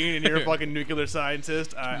Charlie Sheen, and you're a fucking nuclear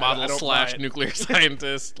scientist. Model I don't / buy it. nuclear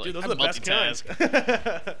scientist. Like, Dude, those I are the best multitask.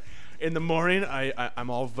 kinds. In the morning, I'm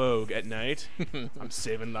all Vogue. At night, I'm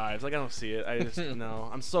saving lives. Like I don't see it. I just no.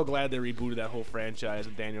 I'm so glad they rebooted that whole franchise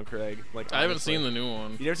with Daniel Craig. Like I haven't honestly. seen the new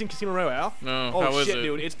one. You never seen Casino Royale? No, Oh how is shit, it?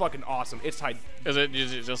 dude! It's fucking awesome. It's tied. Is it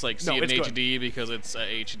just like see No, it it's in good. HD because it's a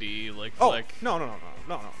HD like Oh flick? no.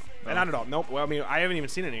 Not at all. Nope. Well, I mean, I haven't even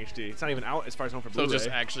seen it in HD. It's not even out as far as I know for So Blu-ray. it's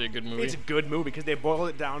just actually a good movie. It's a good movie because they boil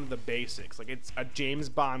it down to the basics. Like it's a James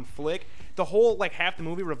Bond flick. The whole like half the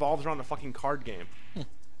movie revolves around the fucking card game.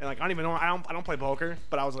 And like I don't even know. I don't play poker,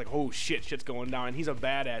 but I was like, oh shit, shit's going down. And he's a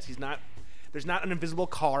badass. He's not There's not an invisible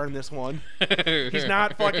car in this one. He's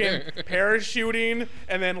not fucking parachuting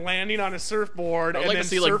and then landing on a surfboard. I'd and like then to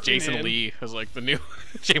see like surfing Jason in Lee as like the new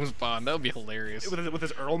James Bond. That would be hilarious. with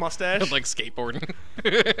his Earl mustache. Like skateboarding.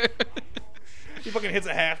 He fucking hits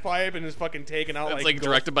a half pipe and is fucking taking out It's like like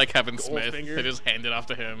directed by Kevin Smith. Goldfinger. They just hand it off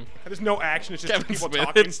to him. There's no action. It's just Kevin people Smith.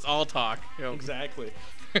 talking. It's all talk. Yep. Exactly.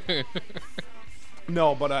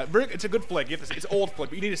 No, but it's a good flick. You have to, it's an old flick,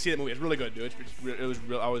 but you need to see that movie. It's really good, dude. It was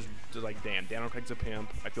real. I was just like, damn, Daniel Craig's a pimp.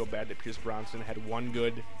 I feel bad that Pierce Brosnan had one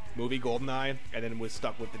good movie, Goldeneye, and then was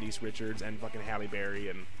stuck with Denise Richards and fucking Halle Berry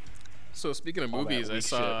and So speaking of All that movies, I weak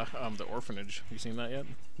saw The Orphanage. You seen that yet?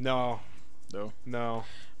 no. No.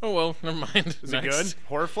 Oh well, never mind. Is it good?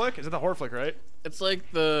 Horror flick? Is it the horror flick, right? It's like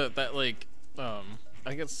I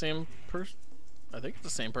guess same person. I think it's the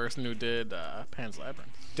same person who did Pan's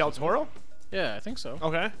Labyrinth. Del Toro? Yeah, I think so.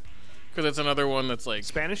 Okay. Because it's another one that's like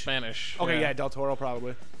Spanish? Spanish. Okay, yeah, Del Toro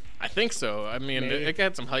probably. I think so. I mean, Maybe. it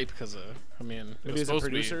got some hype because it Maybe was he's a supposed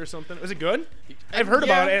producer to be. or something. Is it good? I've heard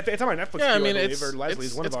about it. It's on my Netflix Yeah, I queue, mean, believe, it's or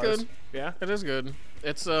Leslie's, one of ours. good. Yeah? It is good.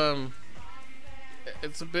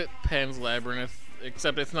 It's a bit Pan's Labyrinth,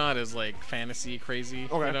 except it's not as like fantasy crazy.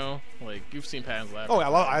 Okay. You know, like you've seen Pan's Labyrinth.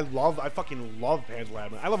 Oh, I fucking love Pan's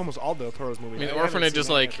Labyrinth. I love almost all Del Toro's movies. I mean, haven't Orphanage seen is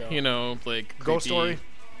that like yet, though. you know like Ghost creepy Story?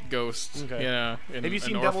 Ghost. Okay. Yeah. Have you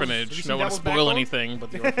seen an Devil's- Orphanage? have you seen Don't want Devil's to spoil Backbone? anything,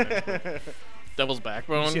 but the Orphanage. Devil's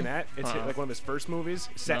Backbone. Have you seen that? It's Uh-uh. like one of his first movies,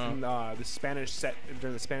 set in the Spanish, set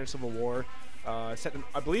during the Spanish Civil War. Set in,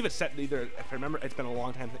 I believe it's set either, if I remember, it's been a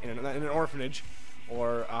long time in an orphanage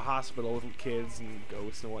or a hospital with kids and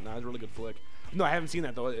ghosts and whatnot. It's a really good flick. No, I haven't seen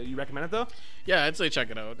that though. You recommend it though? Yeah, I'd say check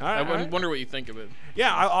it out. All right, I all right. wonder what you think of it.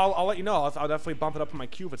 Yeah, I'll let you know. I'll definitely bump it up on my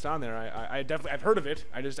queue if it's on there. I definitely I've heard of it.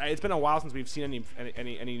 It's been a while since we've seen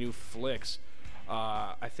any new flicks.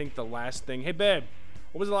 I think the last thing. Hey, babe,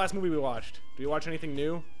 what was the last movie we watched? Did we watch anything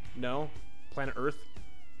new? No. Planet Earth.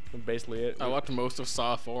 That's basically it. I watched most of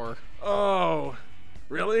Saw 4. Oh,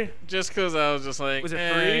 really? Just because I was just like, Was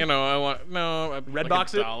it free? You know, I want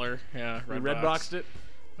Redbox it? $1. Yeah, We Redbox. Redboxed it.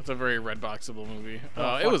 It's a very Redboxable movie.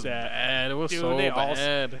 Oh, It fuck was that. bad. It was Dude, so they all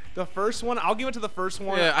bad. The first one, I'll give it to the first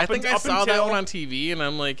one. Yeah, I Up think un- I up saw that until- one on TV, and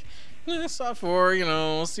I'm like, Saw 4, you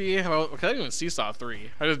know, we'll see how. Cause I didn't even see Saw 3.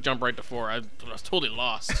 I just jumped right to 4. I was totally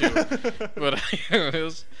lost, too. But it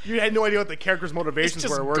was. You had no idea what the character's It's motivations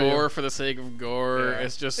just were gore you? for the sake of gore. Yeah.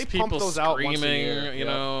 It's just They pump people those out once a screaming, year. you Yep.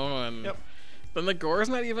 know, and Yep. then the gore's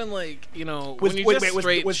not even like, you know, Was, when you wait, just wait,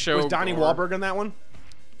 straight was show Donnie gore. Wahlberg in that one?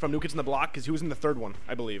 From New Kids on the Block? Because he was in the third one,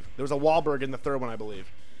 I believe. There was a Wahlberg in the third one, I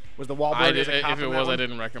believe. Was the Wahlberg as a cop If it in that was, one? I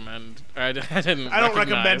didn't recommend. I didn't. I don't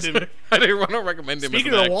recognize- recommend him. I don't recommend him.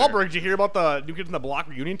 Speaking as of an the actor. Wahlberg, did you hear about the New Kids on the Block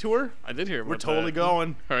reunion tour? I did hear about We're totally that.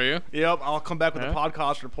 going. Are you? Yep, I'll come back with Yeah? a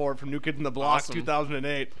podcast report from New Kids on the Block Awesome.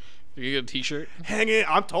 2008. Did you get a T-shirt? Hang it!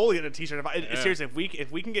 I'm totally getting a T-shirt. Yeah. Seriously,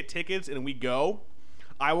 if we can get tickets and we go,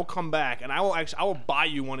 I will come back and I will buy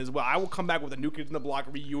you one as well. I will come back with a New Kids on the Block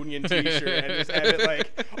reunion T-shirt and just have it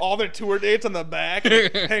like all their tour dates on the back.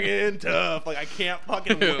 Like, hanging tough. Like I can't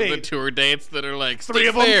fucking The wait. tour dates that are like Three state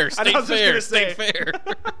of 'em? fair, I state was just fair, gonna state say. fair.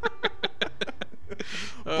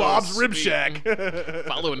 Oh, Bob's Rib sweet. Shack.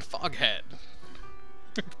 Following Foghat.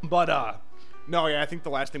 But no, yeah, I think the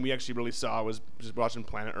last thing we actually really saw was just watching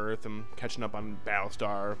Planet Earth and catching up on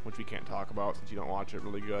Battlestar, which we can't talk about since you don't watch it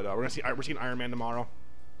really good. We're seeing Iron Man tomorrow.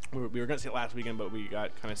 We were gonna see it last weekend, but we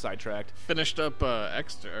got kind of sidetracked. Finished up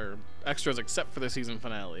extras except for the season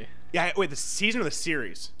finale. Yeah, wait, the season or the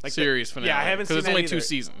series? Like Series the, finale. Yeah, I haven't 'Cause seen it's that only either. 2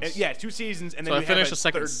 seasons. Yeah, 2 seasons, and then So I we have finished a the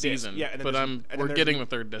second third disc. season. Yeah, and then but there's- and then we're there's- getting the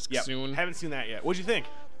third disc Yep, soon. haven't seen that yet. What'd you think?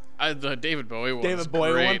 The David Bowie one. David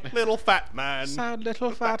Bowie great. one, little fat man. Sad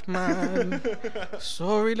little fat man,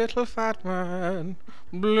 sorry little fat man,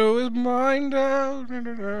 blew his mind out.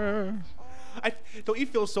 Don't you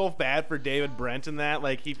feel so bad for David Brent in that?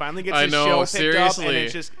 Like he finally gets I his know, show picked seriously. up, and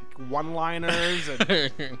it's just one-liners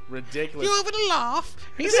and ridiculous. You having a laugh?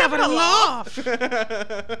 He's having a laugh.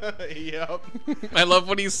 Yep. I love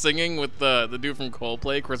when he's singing with the dude from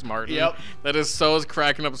Coldplay, Chris Martin. Yep. That is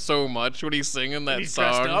cracking up so much when he's singing that He's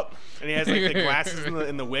song. dressed up and he has like the glasses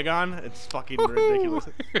and the wig on. It's fucking ridiculous.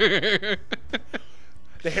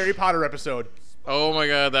 The Harry Potter episode. Oh my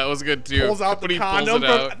god, that was good too. Pulls out the when he condom pulls it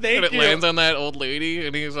from- out, thank and it you. lands on that old lady,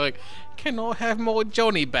 and he's like, "Can I have more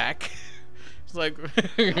Johnny back?" It's like,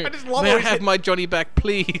 I just love May how I he's have hit- my Johnny back,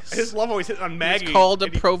 please? I just love how he's hitting on Maggie. It's called a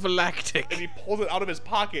and he- prophylactic. and he pulls it out of his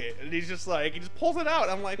pocket, and he's just like, he just pulls it out.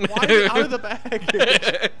 I'm like, why is it out of the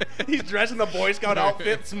bag? He's dressed in the Boy Scout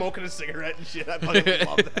outfit, smoking a cigarette and shit. I fucking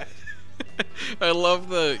love that. I love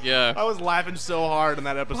the I was laughing so hard in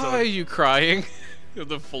that episode. Why are you crying?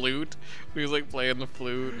 The flute. He was like playing the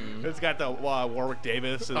flute. And... It's got the Warwick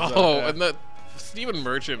Davis. As, and the Stephen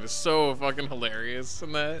Merchant is so fucking hilarious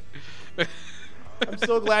in that. I'm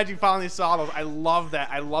so glad you finally saw those. I love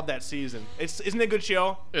that. I love that season. Isn't it a good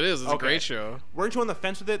show? It is. It's a great show. Weren't you on the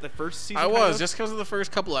fence with it the first season? I was, just because of the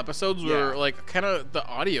first couple episodes were Yeah. like kind of the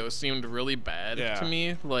audio seemed really bad to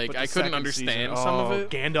me. Like But the I couldn't second understand season, some of it.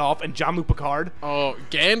 Gandalf and Jean-Luc Picard. Oh,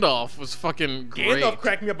 Gandalf was fucking great. Gandalf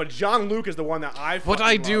cracked me up, but Jean-Luc is the one that I. What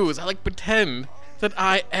I do is I like pretend that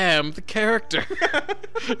I am the character.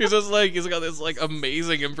 He's just like he's got this like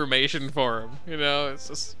amazing information for him. You know, it's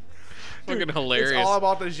just fucking hilarious. It's all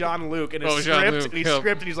about the Jean-Luc and his script. Jean-Luc, And he's yeah.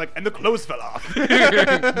 script, and he's like, and the clothes fell off.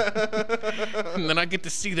 And then I get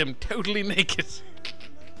to see them totally naked. So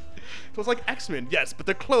it's like X-Men, yes, but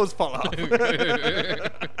their clothes fall off.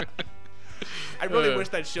 I really wish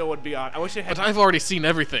that show would be on. I wish it had. But I've already seen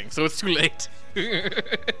everything, so it's too late.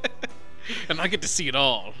 And I get to see it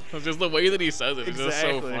all. It's just the way that he says it. It's just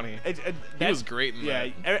so funny. He was great in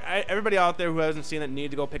that. Everybody out there who hasn't seen it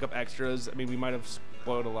need to go pick up extras. I mean, we might have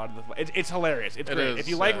spoiled a lot of the. It's hilarious. It's great. is, If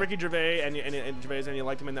you like yeah. Ricky Gervais and you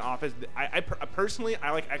liked him in The Office, personally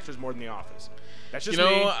I like extras more than The Office. That's just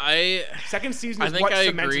me. Second season is what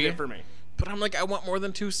cemented it for me. But I'm like, I want more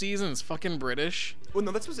than 2 seasons. Fucking British. Well,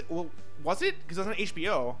 no, was it? Because it was on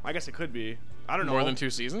HBO. I guess it could be. I don't know. More than 2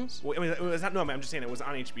 seasons? Well, I mean, it was not. No, I'm just saying it was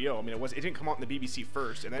on HBO. I mean, it didn't come out in the BBC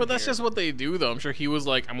first. And then But that's here. just what they do, though. I'm sure he was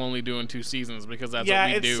like, I'm only doing 2 seasons because that's Yeah,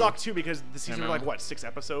 what we do. it sucked too because the season know. were like what 6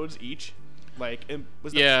 episodes each. Like, it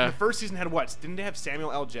was Yeah. the first season had what? Didn't they have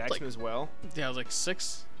Samuel L. Jackson Like, as well? Yeah, it was like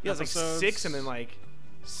 6 Yeah, it was like episodes. 6 and then like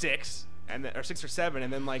 6 and then, or 6 or 7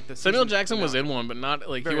 and then like the Samuel season Jackson was finale. in one, but not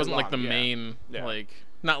like Very he wasn't like the long, yeah. main Yeah. like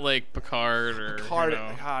not like Picard or Picard, you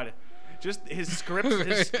know. God, just his script,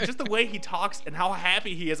 just the way he talks and how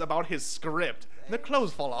happy he is about his script. And the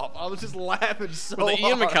clothes fall off. I was just laughing so The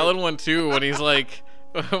Ian hard. McKellen one too, when he's like,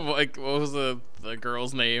 like what was the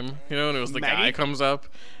girl's name? You know, and it was the guy Maggie? comes up.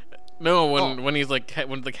 No, Oh. when he's like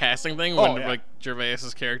when the casting thing, Oh, when yeah. like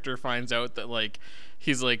Gervais's character finds out that like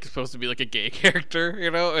he's like supposed to be like a gay character, you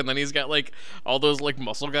know, and then he's got like all those like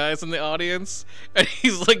muscle guys in the audience, and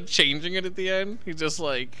he's like changing it at the end. He's just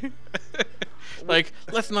like, like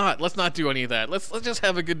let's not do any of that. Let's just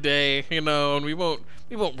have a good day, you know, and we won't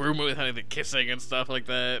ruin it with any of the kissing and stuff like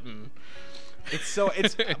that. And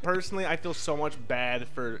It's personally, I feel so much bad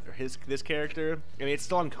for this character. I mean, it's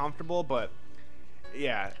still uncomfortable, but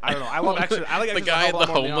yeah, I don't know. I love extras. I like the extras a guy, hell the lot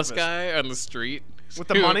more than homeless Office. guy on the street With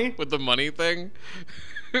the money? with the money thing.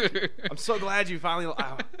 I'm so glad you finally.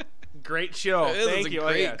 Great show. It is. Thank It's you. a Oh,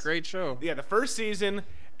 great, yes. great show. Yeah, the first season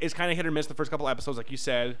is kind of hit or miss. The first couple episodes, like you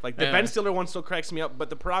said, like the Yeah. Ben Stiller one still cracks me up. But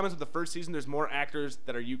the problem is with the first season, there's more actors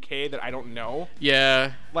that are UK that I don't know.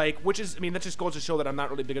 Yeah, Like, which is, I mean, that just goes to show that I'm not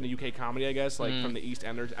really big into UK comedy. I guess, like Mm. from the East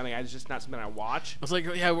Enders. I mean, it's just not something I watch. I was like,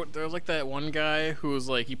 yeah, there was like that one guy who was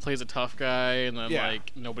like, he plays a tough guy, and then Yeah.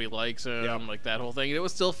 like nobody likes him, Yeah. like that whole thing. And it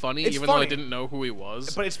was still funny, It's even though I funny. didn't know who he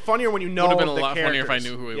was. But it's funnier when you know. Would've been a the lot funnier if I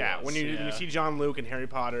characters. knew who he Yeah, was, when you yeah. see John Luke and Harry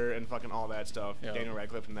Potter and fucking all that stuff, Yeah. Daniel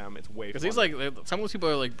Radcliffe and them, it's way. Because he's like, some of those people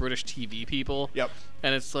are like British TV people. Yep.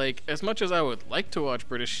 And it's like, as much as I would like to watch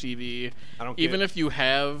British TV, I don't even get- if you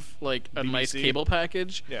have like a nice BBC? cable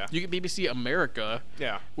package, Yeah. you get BBC America,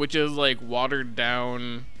 Yeah. which is like watered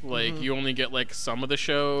down. Like you only get like some of the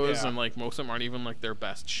shows, Mm-hmm. Yeah. and like most of them aren't even like their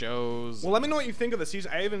best shows. Well, let me know what you think of the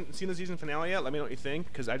season. I haven't seen the season finale yet. Let me know what you think,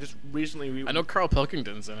 because I just recently. I know Carl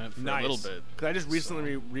Pilkington's in it for Nice. a little bit. Because I just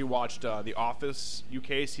recently rewatched The Office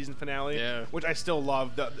UK season finale, Yeah. which I still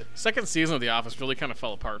love. Second season of The Office really kind of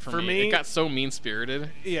fell apart for me- It got so mean spirited.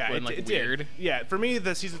 Yeah, and like it weird. did. Yeah, for me,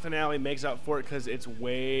 the season finale makes up for it because it's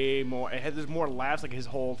way more. There's more laughs, like his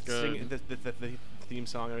whole Good. the theme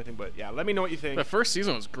song and everything. But yeah, let me know what you think. The first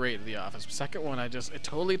season was great of The Office. Second one, it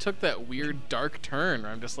totally took that weird dark turn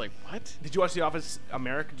where I'm just like, what? Did you watch The Office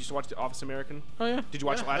American? Did you watch The Office American? Oh yeah. Did you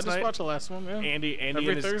watch Yeah, it last I just night? watched the last one. Yeah. Andy Every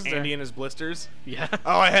and his Thursday. Andy and his blisters. Yeah.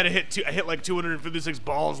 Oh, I had to hit. I hit like 256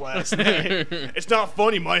 balls last night. It's not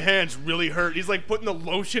funny. My hands really hurt. He's like putting the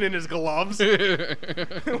lotion in his gloves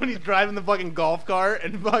when he's driving the fucking golf cart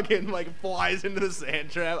and fucking like flies into the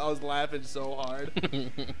sand trap. I was laughing so hard.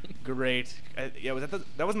 Great. Yeah, was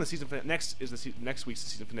that wasn't the season finale. Next is next week's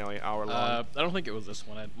season finale, hour long. I don't think it was this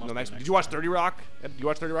one. no, next. Did you watch 30 Rock? Did you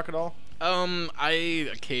watch 30 Rock at all? I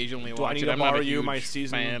occasionally Do I watch need it. to I'm not borrow a you huge my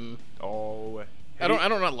season? fan. Oh. I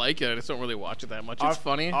don't not like it. I just don't really watch it that much. It's I'll-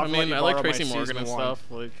 funny. I'll I let mean, you I like borrow my Tracy Morgan and season one. stuff.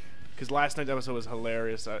 Like, Because last night's episode was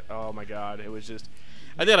hilarious. Oh my god, it was just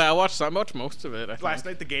I watched most of it. I last think.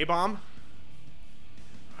 night the gay bomb.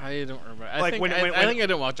 I don't remember. I Like think when- I when- think I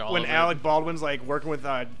didn't watch all when of it. Alec Baldwin's like working with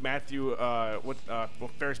Ferris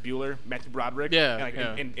Bueller, Matthew Broderick, Yeah, and, like,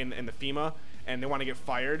 yeah. in the FEMA, and they want to get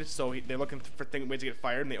fired, so they're looking for ways to get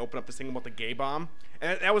fired, and they open up this thing about the gay bomb,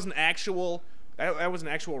 and that was an actual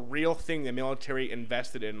real thing the military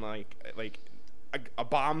invested in, like a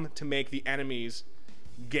bomb to make the enemies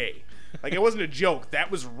gay. Like, it wasn't a joke. That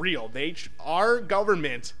was real. Our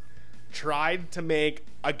government tried to make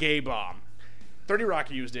a gay bomb. 30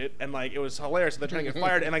 Rock used it, and like it was hilarious. They're trying to get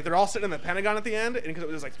fired, and like they're all sitting in the Pentagon at the end, and because it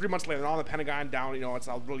was like 3 months later, they're all in the Pentagon down. It's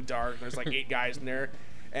all really dark. And there's like 8 guys in there,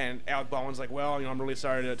 and Alec Baldwin's like, "Well, I'm really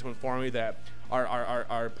sorry to inform you that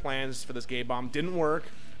our plans for this gay bomb didn't work.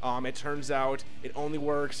 It turns out it only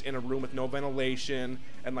works in a room with no ventilation."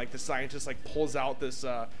 And like the scientist like pulls out this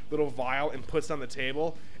little vial and puts it on the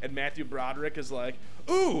table, and Matthew Broderick is like,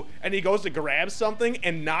 "Ooh!" And he goes to grab something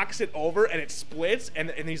and knocks it over, and it splits,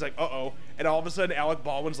 and he's like, "Uh-oh!" And all of a sudden, Alec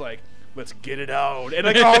Baldwin's like, "Let's get it out!" And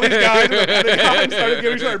like all these guys in the Pentagon started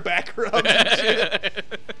giving each other back rubs and shit.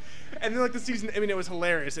 And then like the season, I mean, it was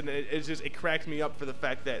hilarious, and it cracked me up for the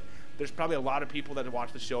fact that there's probably a lot of people that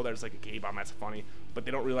watch the show that's like, a gay bomb, that's funny, but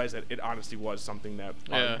they don't realize that it honestly was something that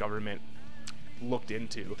our government looked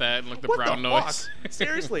into. That and like the What brown the noise. fuck?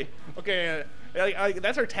 Seriously. Okay,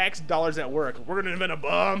 that's our tax dollars at work. We're gonna invent a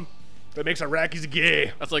bomb that makes Iraqis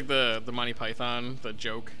gay. That's like the Monty Python, the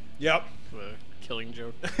joke, Yep. the killing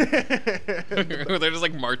joke. Where they're just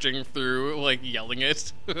like marching through, like yelling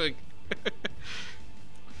it. Like,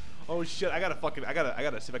 Oh shit! I gotta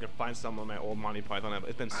see if I can find some of my old Monty Python.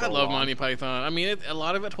 It's been so I love long. Monty Python. I mean, a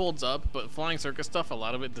lot of it holds up, but Flying Circus stuff, a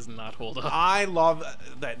lot of it does not hold up. I love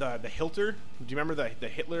the Hitler. Do you remember the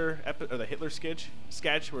Hitler or the Hitler sketch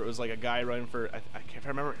where it was like a guy running for I can't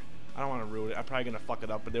remember. I don't want to ruin it. I'm probably gonna fuck it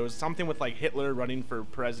up, but there was something with like Hitler running for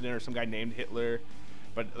president or some guy named Hitler,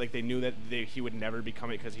 but like they knew that he would never become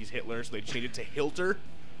it because he's Hitler, so they changed it to Hilter.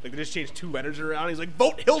 Like they just changed 2 letters around. He's like,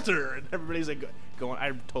 "Vote Hilter," and everybody's like going.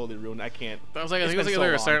 I totally ruined. I can't. That was like I think it was like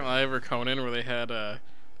either Saturday Night Live or Conan where they had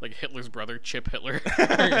like Hitler's brother, Chip Hitler. Oh,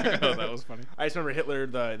 that was funny. I just remember Hitler,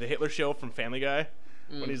 the Hitler show from Family Guy,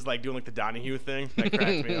 when he's like doing like the Donahue thing. That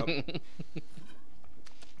cracked me up.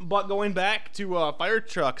 But going back to fire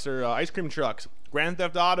trucks or ice cream trucks, Grand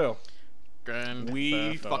Theft Auto.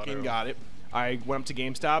 We fucking got it. I went up to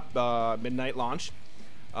GameStop midnight launch.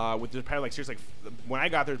 With there's probably like seriously like when I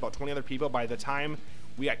got there, was about 20 other people. By the time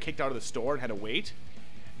we got kicked out of the store and had to wait,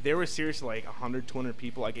 there was seriously like 100, 200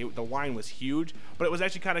 people. Like the line was huge, but it was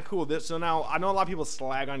actually kind of cool. So now I know a lot of people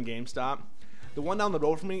slag on GameStop. The one down the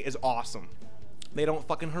road from me is awesome. They don't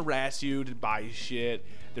fucking harass you to buy shit.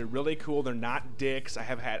 They're really cool. They're not dicks.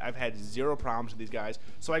 I've had 0 problems with these guys.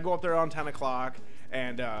 So I go up there around 10 o'clock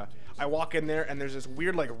and I walk in there and there's this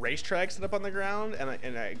weird like racetrack set up on the ground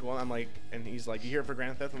and I go, I'm like, and he's like, "You here for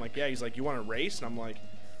Grand Theft?" I'm like, "Yeah." He's like, "You want to race?" And I'm like,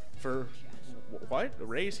 "For what? A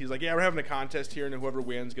race?" He's like, "Yeah, we're having a contest here and whoever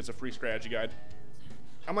wins gets a free strategy guide."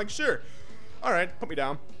 I'm like, "Sure." All right, put me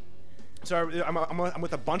down. So I'm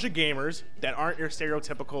with a bunch of gamers that aren't your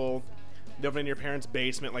stereotypical living in your parents'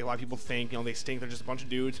 basement like a lot of people think. They stink. They're just a bunch of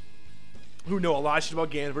dudes who know a lot of shit about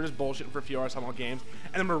games. We're just bullshitting for a few hours talking about games,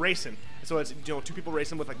 and then we're racing. So it's 2 people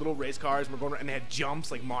racing with like little race cars, and we're going, and they had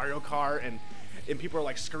jumps like Mario Kart, and people are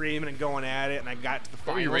like screaming and going at it. And I got to the finals.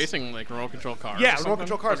 What were you racing, like remote control cars? Yeah, or remote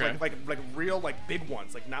control cars, okay. like real like big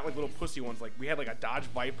ones, like not like little pussy ones. Like we had like a Dodge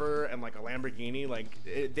Viper and like a Lamborghini. Like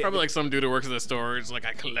Probably like some dude who works at the store. It's like,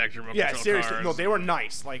 I collect remote control seriously, cars. no, they were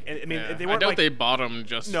nice. Like I mean, Yeah. they weren't. I doubt like, they bought them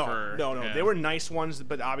just no, for. No. They were nice ones,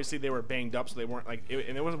 but obviously they were banged up, so they weren't like.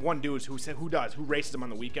 And there was one dude who races them on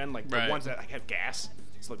the weekend, like the ones that like, have gas.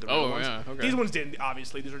 So, like the real ones. Yeah, okay. These ones didn't.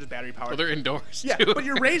 Obviously, these were just battery powered. Oh, they're indoors. Yeah, too. but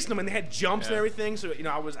you're racing them, and they had jumps and Yeah. everything. So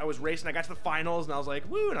I was racing. I got to the finals, and I was like,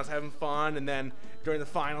 woo, and I was having fun. And then during the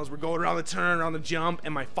finals, we're going around the turn, around the jump,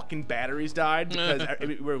 and my fucking batteries died because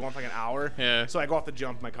we were going for like an hour. Yeah. So I go off the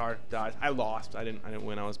jump, my car dies. I lost. I didn't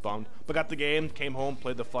win. I was bummed. But got the game, came home,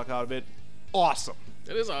 played the fuck out of it. Awesome.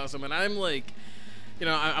 It is awesome, and I'm like,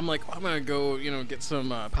 I'm like, I'm gonna go, get some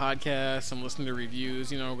podcasts and listen to reviews,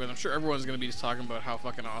 because I'm sure everyone's gonna be just talking about how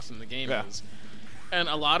fucking awesome the game is. And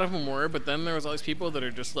a lot of them were, but then there was all these people that are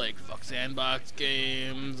just like, fuck sandbox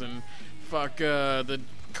games and fuck the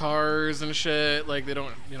cars and shit. Like they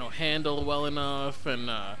don't, handle well enough, and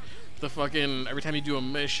the fucking every time you do a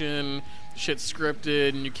mission, shit's scripted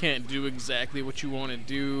and you can't do exactly what you want to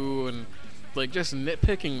do, and like just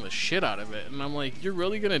nitpicking the shit out of it. And I'm like, you're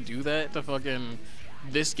really gonna do that to fucking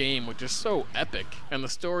this game, which is so epic, and the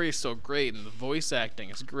story is so great, and the voice acting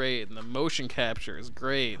is great, and the motion capture is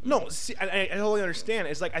great. No, see, I totally understand.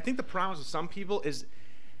 It's like I think the problem with some people is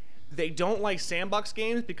they don't like sandbox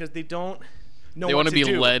games because they don't. know they what want to be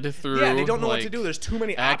do. led through. Yeah, they don't know what to like, do. There's too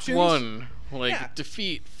many Act options. 1, like Yeah.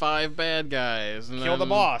 defeat 5 bad guys and Kill the then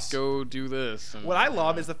boss. Go do this. And, What I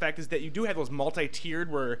love is the fact is that you do have those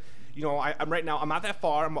multi-tiered where, you know, I'm right now, I'm not that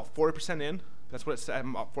far. I'm about 40% in. That's what it said.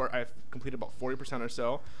 I've completed about 40% or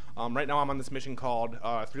so. Right now I'm on this mission called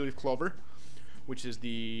 3-Leaf Clover, which is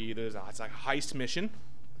it's like a heist mission.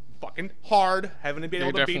 Fucking hard. Haven't been You're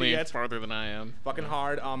able to beat it definitely yet. farther than I am. Fucking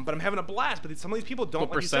hard. But I'm having a blast. But some of these people don't.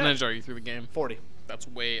 What like you said. percentage are you through the game? 40. That's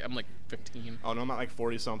way. I'm like 15. Oh no, I'm not like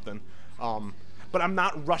 40 something. But I'm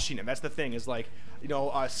not rushing it. That's the thing. Is like, you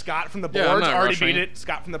know, Scott from the Yeah, I'm boards not already rushing. beat it.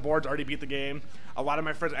 Scott from the boards already beat the game. A lot of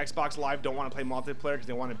my friends at Xbox Live don't want to play multiplayer because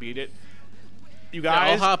they want to beat it. You Yeah,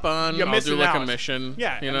 guys, I'll hop on. you're I'll do missing like out. a mission.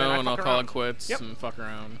 Yeah, you and then know, I and I'll fuck call around. it quits Yep. and fuck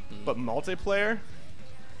around. And- But multiplayer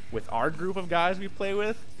with our group of guys we play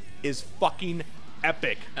with is fucking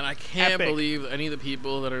epic. And I can't Epic. believe any of the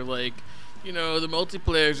people that are like, you know, the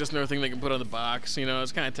multiplayer is just another thing they can put on the box. You know,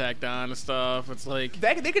 it's kind of tacked on and stuff. It's like,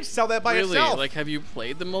 They could sell that by really, itself. like, have you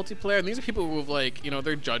played the multiplayer? And these are people who have, like, you know,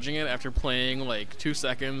 they're judging it after playing like 2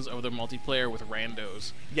 seconds of the multiplayer with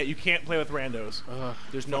randos. Yeah, you can't play with randos. Ugh,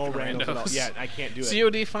 There's no fucking randos at all. randos. Yeah, I can't do it.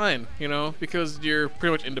 COD, fine, you know, because you're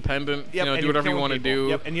pretty much independent. Yep, you know, and do you're whatever you killing want to people. do.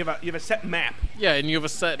 Yep, and you have a set map. Yeah, and you have a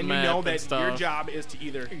set And map you know and that stuff. your job is to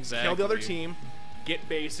either kill the other Exactly. team, get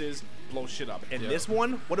bases, blow shit up. And Yep. this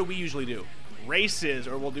one, what do we usually do? Races,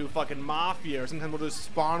 or we'll do fucking Mafia, or sometimes we'll just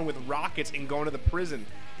spawn with rockets and go into the prison.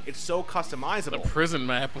 It's so customizable. The prison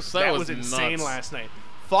map was that was was insane nuts. last night.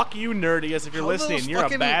 Fuck you, Nerdius, if you're How listening. those You're a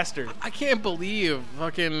fucking- bastard. I can't believe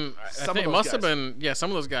fucking. I Some of think it those must have guys. been some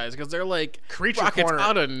of those guys because they're like Creature rockets Corner.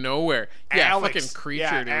 out of nowhere. Yeah, Alex. fucking creature,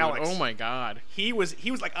 Yeah, dude. Alex. Oh my god. He was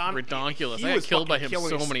like on Redonkulous. he I got was killed by fucking him killing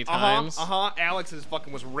so us. many times. Alex is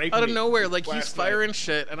fucking was raping Out of me nowhere, like he's last night. firing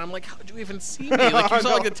shit, and I'm like, how'd you even see me? Like you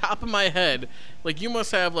saw like No. the top of my head. Like you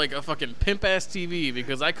must have like a fucking pimp ass TV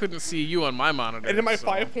because I couldn't see you on my monitor. And in my so.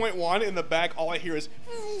 5.1 in the back, all I hear is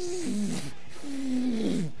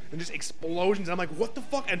and just explosions. I'm like, what the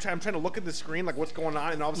fuck? I'm trying to look at the screen, like what's going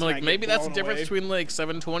on, and all of a I'm sudden like I maybe get that's the blown difference away. between like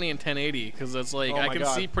 720 and 1080 because it's like Oh I my can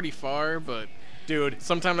God. see pretty far, but Dude,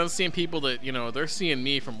 sometimes I'm seeing people that you know they're seeing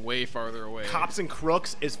me from way farther away. Cops and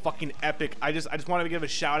Crooks is fucking epic. I just wanted to give a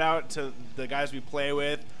shout out to the guys we play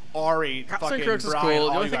with. Ari, Cops fucking and Crooks is Brian, cool.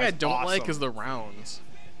 The all only you thing I guys, don't like awesome. is the rounds.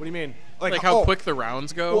 What do you mean? Like how oh, quick the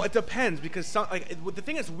rounds go. Well, it depends because the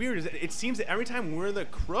thing that's weird is that it seems that every time we're the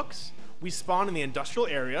crooks, we spawn in the industrial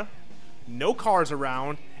area, no cars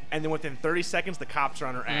around, and then within 30 seconds the cops are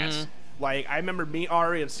on our ass. Like I remember me,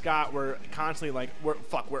 Ari, and Scott were constantly like, we're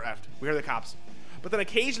effed. We hear the cops. But then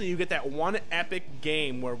occasionally you get that one epic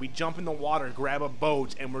game where we jump in the water, grab a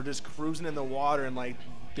boat, and we're just cruising in the water, and like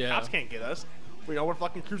the Yeah. cops can't get us. We're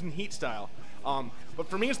fucking cruising heat style. But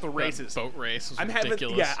for me, it's the That races. boat race was I'm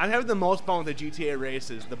ridiculous. having the most fun with the GTA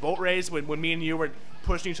races. The boat race when me and you were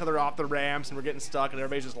pushing each other off the ramps and we're getting stuck and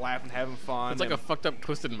everybody's just laughing, having fun. It's like a and fucked up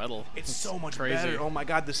twisted metal. it's so much crazy. better. Oh my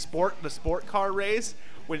god, the sport car race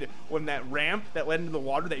when that ramp that led into the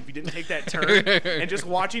water that if you didn't take that turn and just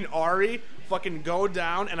watching Ari fucking go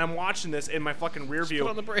down and I'm watching this in my fucking rear view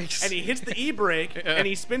put on the brakes. and he hits the e-brake and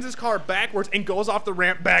he spins his car backwards and goes off the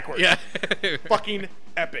ramp backwards. Yeah. Fucking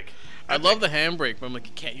epic. I love the handbrake, but I'm like,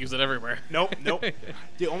 you can't use it everywhere. Nope.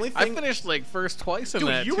 The only I thing finished like first twice in Dude,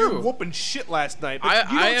 that you too. were whooping shit last night. But I- you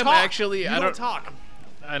don't I am talk. actually- You I don't don't- talk.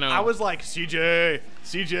 I know. I was like, CJ.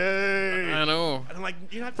 I know. And I'm like,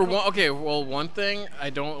 you're not. For one, okay, well, one thing I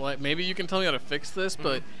don't like. Maybe you can tell me how to fix this,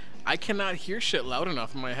 but I cannot hear shit loud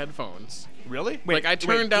enough in my headphones. Really? Like I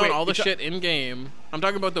turned down all the it's a- shit in game. I'm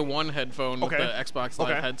talking about the one headphone Okay. with the Xbox Live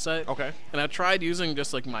Okay. headset. Okay. And I tried using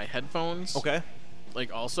just like my headphones. Okay.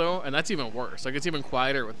 Like also, and that's even worse. Like it's even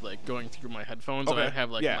quieter with like going through my headphones, and I Okay. have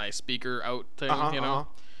like Yeah. my speaker out thing, Uh-huh, you know. uh-huh.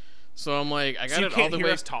 So I'm like, I got So you it all can't the hear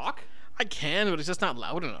way. us talk? I can, but it's just not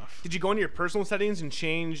loud enough. Did you go into your personal settings and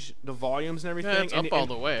change the volumes and everything? Yeah, it's up all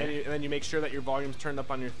the way. And then you make sure that your volume's turned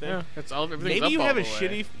up on your thing. Yeah, it's all everything's Maybe up you all have a the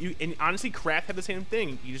way. shitty. And honestly, Craft had the same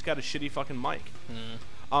thing. You just got a shitty fucking mic.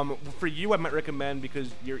 Hmm. For you, I might recommend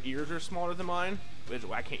because your ears are smaller than mine. Which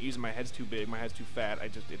I can't use. My head's too big. My head's too fat.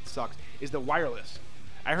 It sucks. Is the wireless?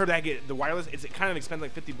 I heard that the wireless. It's kind of expensive,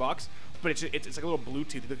 like $50, but it's like a little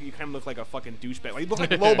Bluetooth. You kind of look like a fucking douchebag. Like you look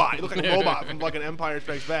like Lobot. You look like Lobot from fucking Empire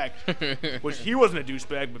Strikes Back. Which he wasn't a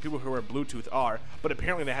douchebag, but people who wear Bluetooth are. But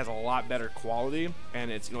apparently that has a lot better quality,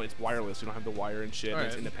 and it's it's wireless. You don't have the wire and shit. And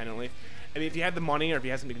it's Alright. independently. I mean, if you have the money, or if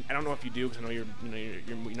you have something, I don't know if you do, because I know you're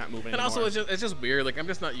not moving. And anymore. also, it's just weird. Like I'm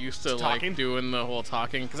just not used to Just like talking? doing the whole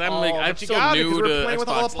talking because I'm Oh, like but I'm you still got it, 'cause new we're to playing Xbox with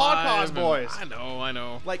all the podcast Live, and boys. I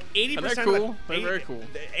know. like And 80%. they're cool. They're very cool.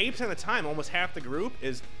 80% of the time, almost half the group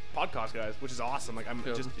is podcast guys, which is awesome. Like, I'm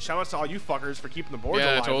just shout outs to all you fuckers for keeping the boards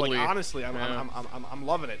Yeah, alive. totally. Like, honestly, Yeah. I'm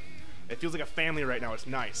loving it. It feels like a family right now. It's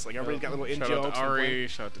nice. Like, everybody's got little in Shout jokes. out to and Ari. bling-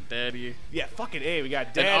 Shout out to Daddy. Yeah, fucking A. We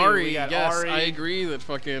got Daddy. And Ari, we got yes, Ari. I agree that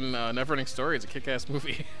fucking Neverending Story is a kick-ass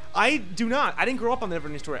movie. I do not. I didn't grow up on the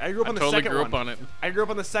Neverending Story. I grew up on the totally second grew one. up on it. I grew up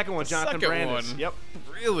on the second one, Jonathan second Brandis. one? Yep.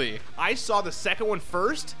 Really? I saw the second one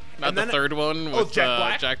first. Not and the then third one Oh, with Jack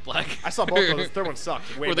Black? Jack Black. I saw both of those. The third one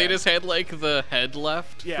sucked. Way Where they bad. just had like the head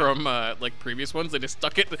left Yeah. from like previous ones. They just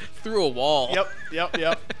stuck it through a wall.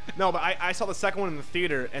 Yep. No, but I saw the second one in the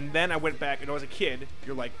theater, and then I went back. As a kid,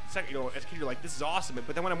 you're like, as a kid, you're like, this is awesome.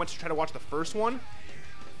 But then when I went to try to watch the first one,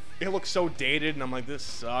 it looked so dated, and I'm like, this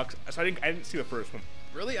sucks. So I didn't see the first one.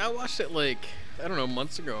 Really? I watched it like, I don't know,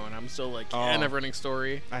 months ago, and I'm still like, yeah, Oh. Neverending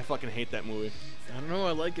Story. I fucking hate that movie. I don't know,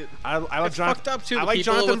 I like it. I like It's Jonathan. fucked up too. I The like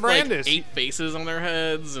people Jonathan with Brandis. like 8 faces on their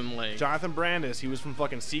heads and like. Jonathan Brandis. He was from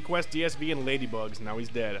fucking Sequest, DSV, and Ladybugs. Now he's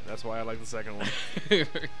dead. That's why I like the second one.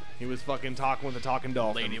 He was fucking talking with the talking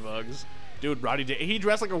dolphin. Ladybugs. Dude, Roddy, he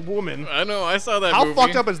dressed like a woman. I know. I saw that. How movie.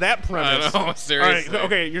 fucked up is that premise? I know. Seriously. All right,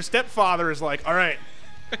 okay, your stepfather is like, all right,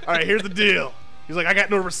 here's the deal. He's like, I got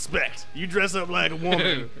no respect. You dress up like a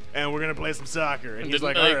woman, and we're gonna play some soccer. And he's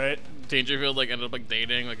Didn't, like, all right. Dangerfield like ended up like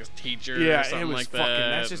dating like his teacher Yeah, or something it was like fucking. that.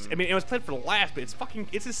 That's just. I mean, it was played for the laugh, but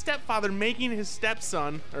it's his stepfather making his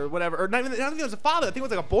stepson or whatever, or not even. I don't think it was a father. I think it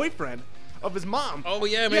was like a boyfriend of his mom. Oh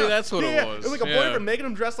yeah, maybe that's what it was. It was like a Yeah. boyfriend making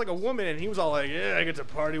him dress like a woman, and he was all like, "Yeah, I get to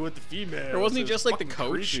party with the female." Or wasn't he It's just like the fucking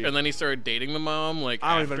coach, creepy. and then he started dating the mom? Like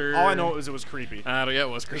I don't after... even. All I know is it was creepy. I don't. Yeah, it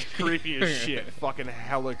was creepy. Creepy as shit. Fucking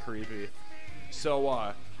hella creepy. So,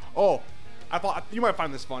 I thought you might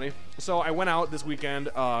find this funny. So I went out this weekend,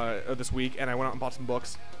 this week, and I went out and bought some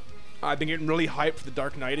books. I've been getting really hyped for The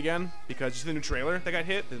Dark Knight again because just the new trailer that got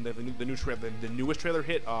hit, the newest trailer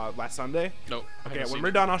hit last Sunday. Nope. I Okay, haven't when seen we're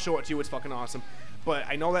it. done, I'll show it to you. It's fucking awesome. But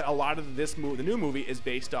I know that a lot of the new movie, is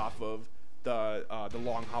based off of the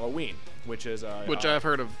Long Halloween, which is Which I've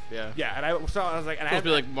heard of. Yeah. yeah, and I was like, and Supposed to be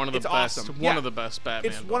like one of the it's best. awesome. One Yeah. of the best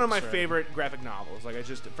Batman. It's one of my books, right? favorite graphic novels. Like, it's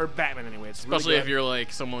just for Batman anyway. It's Especially really if good. you're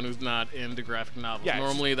like someone who's not into graphic novels. Yeah, it's-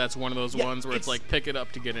 Normally, that's one of those Yeah, ones where it's it's like pick it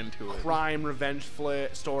up to get into it. crime revenge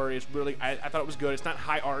story. It's really I thought it was good. It's not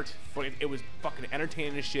high art, but it was fucking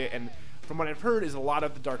entertaining as shit. And from what I've heard, is a lot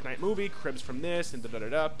of the Dark Knight movie cribs from this and da da da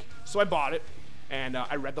da. So I bought it, and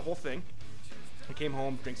I read the whole thing. I came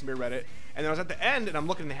home, drank some beer, read it, and then I was at the end, and I'm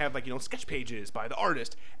looking to have like sketch pages by the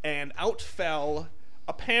artist, and out fell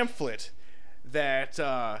a pamphlet that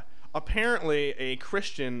apparently a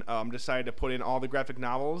Christian decided to put in all the graphic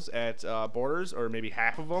novels at Borders, or maybe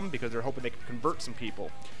half of them, because they're hoping they can convert some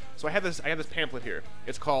people. So I have this pamphlet here.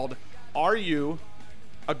 It's called "Are You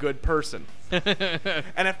a Good Person?"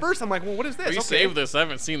 And at first I'm like, well, what is this? You Okay. saved this. I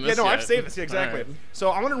haven't seen Yeah, this no, yet. I've saved this. Yeah, exactly. Alright.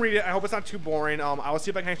 So I'm gonna read it. I hope it's not too boring. I will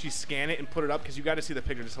see if I can actually scan it and put it up because you got to see the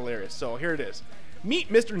picture. It's hilarious. So here it is.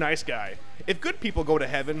 Meet Mr. Nice Guy. If good people go to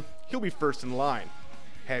heaven, he'll be first in line.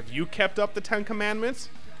 Have you kept up the 10 Commandments?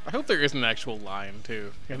 I hope there is an actual line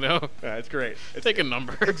too. You know, Yeah, it's great. It's take a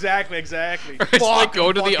number. exactly. Or it's like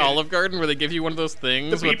go to the Olive Garden where they give you one of those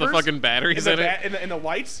things with the beepers? fucking batteries in it. In the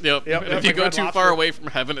lights. Yep. And if you like go Red too Lobster. far away from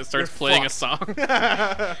heaven, it starts You're playing a fucked.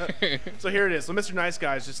 song. So here it is. So Mr. Nice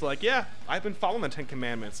Guy is just like, yeah, I've been following the 10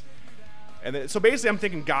 Commandments. And then, so basically I'm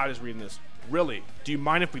thinking God is reading this. Really? Do you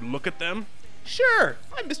mind if we look at them? Sure.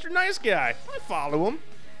 I'm Mr. Nice Guy. I follow him.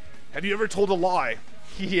 Have you ever told a lie?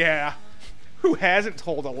 Yeah. Who hasn't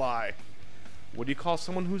told a lie? What do you call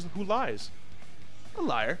someone who lies? A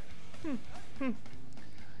liar.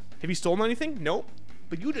 Have you stolen anything? Nope.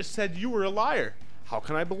 But you just said you were a liar. How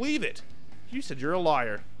can I believe it? You said you're a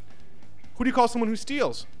liar. Who do you call someone who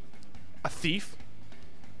steals? A thief.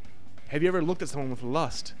 Have you ever looked at someone with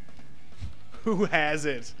lust? Who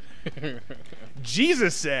hasn't?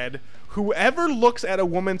 Jesus said, whoever looks at a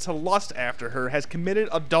woman to lust after her has committed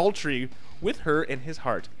adultery with her in his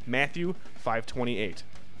heart. Matthew 5:28.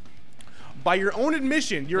 By your own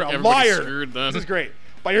admission, you're a Everybody's liar. screwed then. This is great.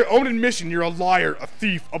 By your own admission, you're a liar, a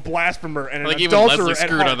thief, a blasphemer, and an Like even adulterer Leslie's at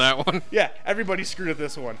screwed heart. on that one. Yeah, everybody's screwed at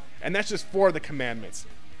this one, and that's just 4 of the commandments.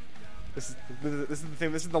 This is the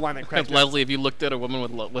thing. This is the line that cracks me up. Leslie, have you looked at a woman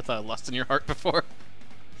with lust in your heart before?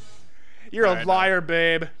 You're a Alright, liar,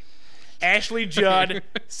 babe. Ashley Judd,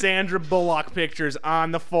 Sandra Bullock pictures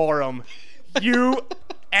on the forum. You,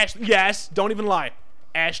 yes, don't even lie.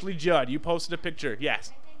 Ashley Judd, you posted a picture.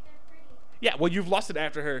 Yes. Yeah, well, you've lusted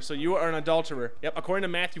after her, so you are an adulterer. Yep, according to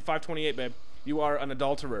Matthew 5:28, babe, you are an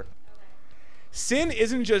adulterer. Sin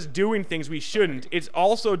isn't just doing things we shouldn't, it's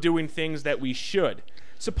also doing things that we should.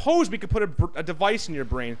 Suppose we could put a device in your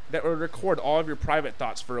brain that would record all of your private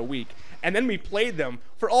thoughts for a week, and then we played them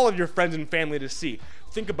for all of your friends and family to see.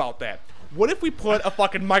 Think about that. What if we put a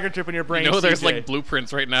fucking microchip in your brain? You know, there's CJ? like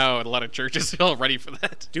blueprints right now at a lot of churches all ready for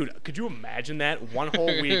that. Dude, could you imagine that? One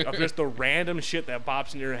whole week of just the random shit that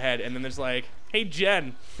pops in your head, and then there's like, hey,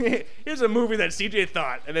 Jen, here's a movie that CJ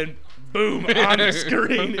thought, and then boom, on the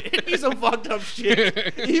screen. It'd be some fucked up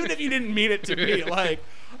shit. Even if you didn't mean it to be. Like,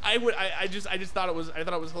 I just thought it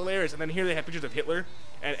was hilarious. And then here they have pictures of Hitler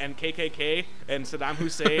and KKK and Saddam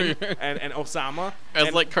Hussein and Osama. As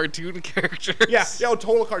and, like cartoon characters. yeah,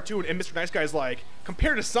 total cartoon. And Mr. Nice Guy's like,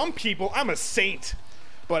 compared to some people, I'm a saint.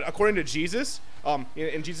 But according to Jesus, and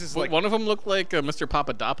Jesus is like, One of them looked like Mr.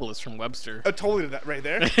 Papadopoulos from Webster. totally that right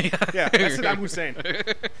there. Yeah, that's Saddam Hussein.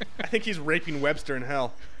 I think he's raping Webster in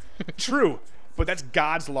hell. True, but that's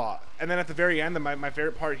God's law. And then at the very end, my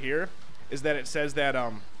favorite part here is that it says that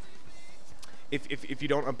if you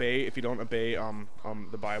don't obey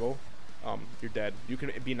the Bible, you're dead. You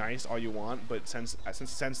can be nice all you want, but since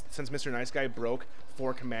Mr. Nice Guy broke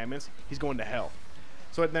 4 commandments, he's going to hell.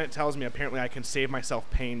 So then it tells me apparently I can save myself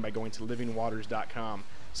pain by going to livingwaters.com.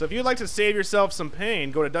 So if you'd like to save yourself some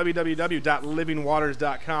pain, go to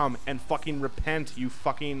www.livingwaters.com and fucking repent, you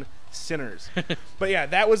fucking sinners. But yeah,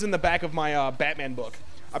 that was in the back of my Batman book.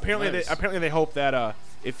 Apparently, Nice. they hope that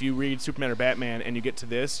if you read Superman or Batman and you get to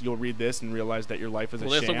this, you'll read this and realize that your life is a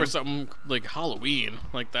Well, let's sham. look for something like Halloween.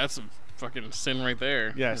 Like that's a fucking sin right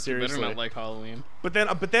there. Yeah, You seriously. better not like Halloween. But then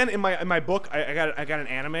in my book, I got an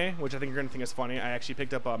anime, which I think you're gonna think is funny. I actually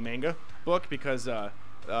picked up a manga book because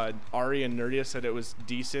Ari and Nerdia said it was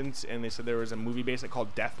decent, and they said there was a movie based it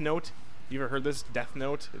called Death Note. You ever heard this? Death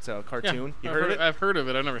Note? It's a cartoon. You heard of it? I've heard of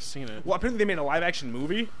it. I've never seen it. Well, apparently they made a live action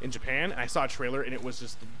movie in Japan, and I saw a trailer, and it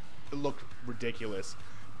looked ridiculous.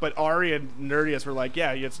 But Ari and Nerdius were like,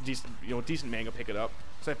 yeah, it's decent manga, pick it up.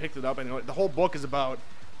 So I picked it up, and the whole book is about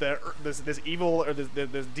this evil or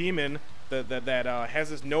this demon that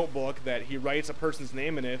has this notebook that he writes a person's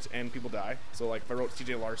name in it, and people die. So like if I wrote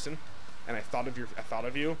CJ Larson, and I thought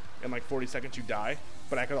of you, in like 40 seconds you die.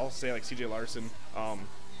 But I could also say like CJ Larson,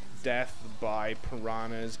 death by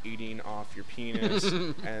piranhas eating off your penis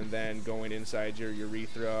and then going inside your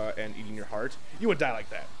urethra and eating your heart. You would die like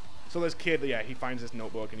that. So this kid, yeah, he finds this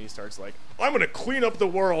notebook and he starts like, I'm gonna clean up the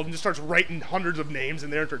world, and just starts writing hundreds of names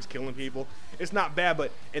in there and starts killing people. It's not bad,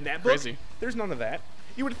 but in that book, Crazy. there's none of that.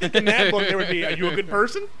 You would think in that book there would be, are you a good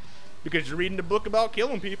person? Because you're reading a book about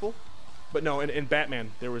killing people. But no, in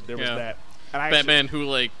Batman there was Yeah. that. And I Batman, who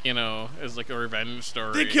like is like a revenge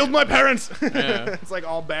story. they killed my parents. Yeah. It's like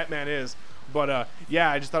all Batman is. But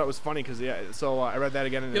yeah, I just thought it was funny because so I read that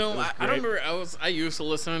again. And You it know, was I don't great. remember. I used to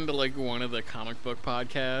listen to like one of the comic book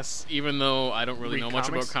podcasts, even though I don't really Read know much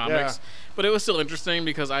about comics? comics. Yeah. But it was still interesting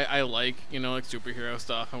because I like like superhero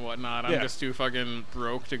stuff and whatnot. I'm Yeah. just too fucking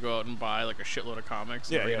broke to go out and buy like a shitload of comics.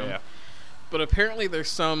 And Yeah, read yeah, them. yeah. But apparently there's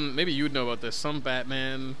some. Maybe you'd know about this. Some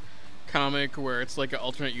Batman comic where it's like an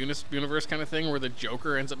alternate universe kind of thing where the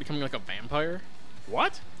Joker ends up becoming like a vampire.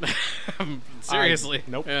 What? Seriously.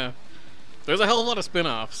 Nope. Yeah. There's a hell of a lot of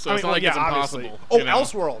spin-offs, so I it's mean, not like yeah, it's obviously. impossible. Oh, you know?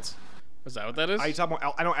 Elseworlds. Is that what that is? Are you talking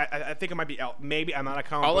about? I think it might be Maybe I'm not a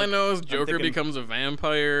comic. All I book. know is I'm Joker thinking, becomes a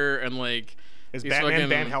vampire and like is he's Batman fucking-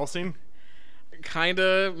 Van Helsing?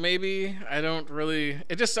 Kinda, maybe. I don't really.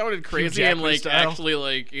 It just sounded crazy and Jackman like style. actually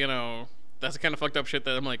like that's the kind of fucked up shit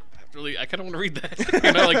that I'm like really. I kind of want to read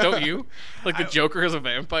that. Like, don't you? Like the Joker is a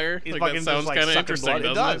vampire. He's Like fucking that just, sounds like, kind of sucking interesting.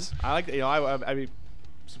 blood. It Doesn't does. I like. I'd be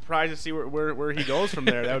surprised to see where he goes from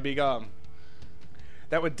there. That would be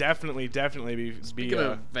That would definitely be. Speaking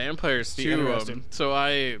of vampires be too, interesting. so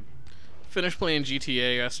I finished playing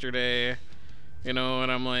GTA yesterday, and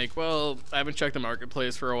I'm like, well, I haven't checked the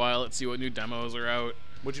marketplace for a while. Let's see what new demos are out.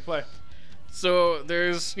 What'd you play? So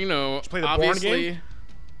there's, play the Bourne obviously, game?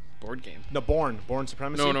 board game. The Bourne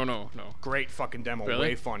Supremacy. No. Great fucking demo. Really?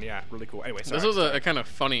 Way fun. Yeah, really cool. Anyway, sorry. This was a kind of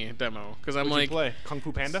funny demo because I'm What'd like, you play? Kung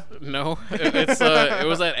Fu Panda. no, it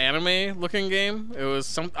was that anime looking game. It was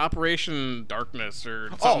some Operation Darkness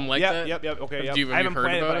or something like that. Yep. Okay. Have you I haven't heard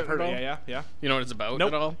played about it, it but I've at heard all? it. Yeah. You know what it's about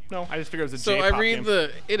Nope. at all? No, I just figured it was a So J-pop I read game.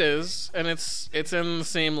 it is, and it's in the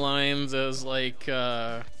same lines as like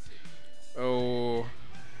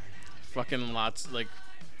fucking lots like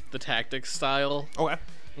the Tactics style. Okay.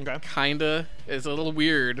 Kinda. It's a little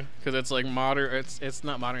weird because it's like modern. It's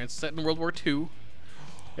not modern. It's set in World War II.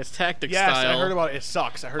 It's Tactics Yes, style. I heard about it. It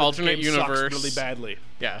sucks. I heard Alternate this game universe. sucks really badly.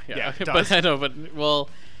 Yeah, Yeah, it but does. I know, but well,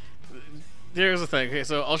 here's the thing. Okay,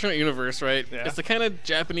 so alternate universe, right? Yeah. It's the kind of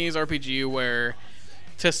Japanese RPG where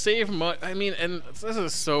to save money. I mean, and this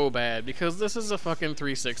is so bad because this is a fucking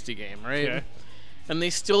 360 game, right? Okay. And they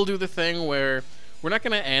still do the thing where we're not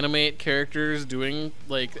gonna animate characters doing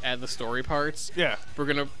like at the story parts. Yeah. We're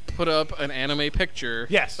gonna put up an anime picture.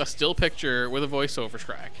 Yes. A still picture with a voiceover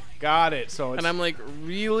track. Got it. So it's, And I'm like,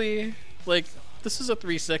 really? Like, this is a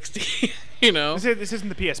 360, you know? this isn't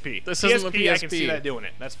the PSP. This PSP, isn't the I can see PSP. that doing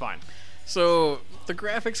it. That's fine. So the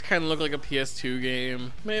graphics kind of look like a PS2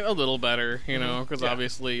 game, maybe a little better, you know, because Yeah.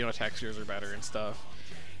 obviously, you know, textures are better and stuff.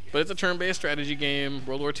 But it's a turn-based strategy game.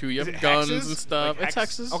 World War II, you Is have it guns hexes? and stuff. Like It's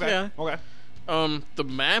hex? hexes, Okay. yeah. Okay. The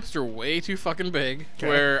maps are way too fucking big. 'Kay.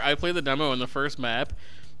 Where I played the demo in the first map,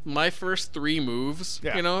 my first 3 moves,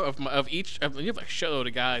 Yeah. you know, of each, you have like a shitload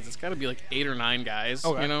of guys. It's got to be like 8 or 9 guys,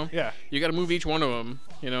 Okay. you know. Yeah. You got to move each one of them,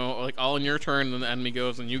 you know, like all in your turn, and then the enemy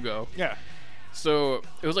goes and you go. Yeah. So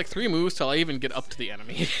it was like 3 moves till I even get up to the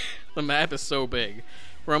enemy. The map is so big.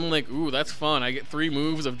 Where I'm like, ooh, that's fun. I get 3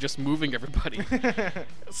 moves of just moving everybody.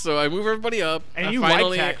 So I move everybody up. And I you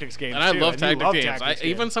like tactics games, and I too, love and you tactics love games. tactics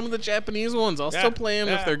Even games. some of the Japanese ones, I'll still play them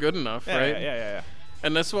if they're good enough, Yeah, right? Yeah.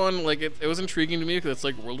 And this one, like, it was intriguing to me because it's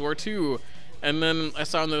like World War II. And then I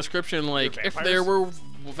saw in the description, like, if there vampires?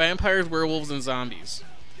 were vampires, werewolves, and zombies.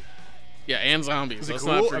 Yeah, and zombies. Is it Let's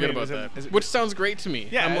cool? not I forget mean, about is it- that. is it- Which sounds great to me.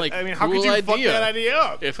 Yeah. I'm like, I mean, how cool could you idea. fuck that idea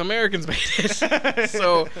up? If Americans made it.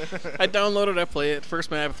 So I downloaded, I play it. First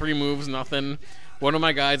map, 3 moves, nothing. One of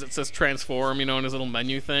my guys, it says transform, you know, in his little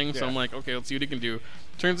menu thing. So Yeah. I'm like, okay, let's see what he can do.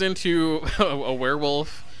 Turns into a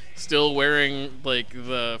werewolf, still wearing like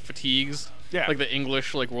the fatigues, Yeah. like the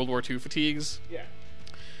English like World War II fatigues. Yeah.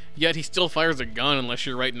 Yet he still fires a gun unless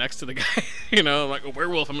you're right next to the guy. You know, like a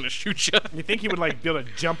werewolf, I'm gonna shoot you. You think he would like be able to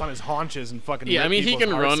jump on his haunches and fucking? Yeah, I rip mean he people's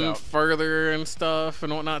can hearts run out. further and stuff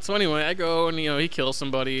and whatnot. So anyway, I go and he kills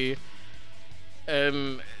somebody,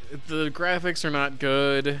 and the graphics are not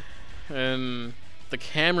good, and the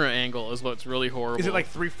camera angle is what's really horrible. Is it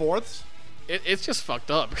like 3/4? It's just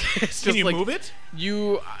fucked up. It's Can just you like move it?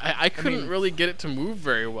 I couldn't mean- really get it to move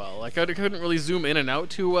very well. Like I couldn't really zoom in and out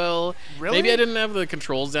too well. Really? Maybe I didn't have the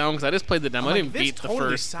controls down because I just played the demo. I Like, didn't this beat the totally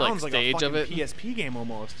first sounds like stage a of it. fucking PSP game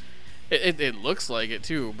almost. It looks like it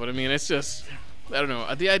too, but I mean it's just I don't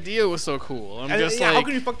know. The idea was so cool. I'm And, just yeah, like, how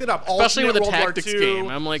can you fuck it up? especially with a Alternate World War tactics II, game.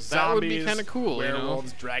 I'm like, that would be zombies, kinda cool, you know?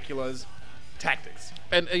 Werewolves, Draculas, tactics.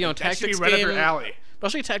 and you know, That should be tactics right up game, your alley.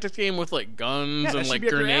 especially tactics game with like guns Yeah, that and should like be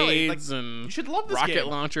up your alley. Like, grenades and you should love this rocket game.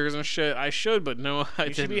 launchers and shit. I should, but no, I You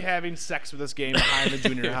didn't. should be having sex with this game behind the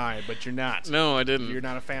junior high, but you're not. No, I didn't. You're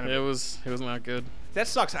not a fan of it. It was not good. That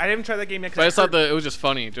sucks. I haven't tried that game yet. 'Cause But I just thought heard- that it was just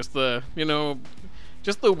funny. Just the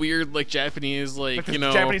just the weird like Japanese like the you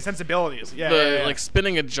know Japanese sensibilities. Yeah, the yeah, yeah. like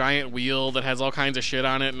spinning a giant wheel that has all kinds of shit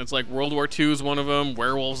on it, and it's like World War II is one of them,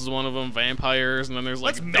 werewolves is one of them, vampires, and then there's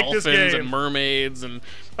like Let's make this dolphins game. and mermaids and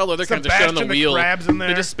all other kinds of shit on the Sebastian the wheel. Crab's in They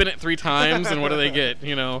there. just spin it 3 times, and what do they get?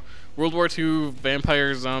 You know, World War II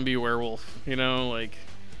vampire zombie werewolf. You know, like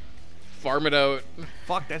farm it out,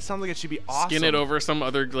 Fuck, that sounds like it should be awesome. skin it over some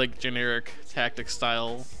other like generic tactic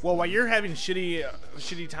style. Well, while you're having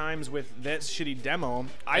shitty times with that shitty demo,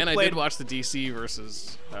 And I played. did watch the DC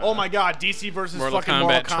versus. Oh my God, DC versus Mortal fucking Kombat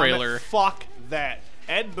Mortal Kombat trailer. Fuck that.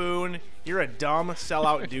 Ed Boon, you're a dumb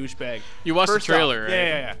sellout douchebag. You watched the First off- trailer,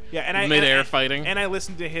 right? Yeah. And Mid-air fighting. And I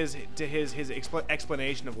listened to his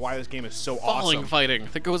explanation of why this game is so Falling awesome. fighting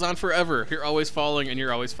that goes on forever. You're always falling and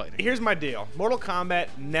you're always fighting. Here's my deal. Mortal Kombat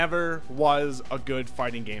never was a good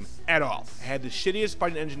fighting game at all. It had the shittiest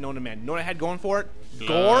fighting engine known to man. You know what it had going for it?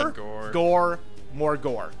 Gore, gore. more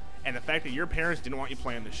gore. And the fact that your parents didn't want you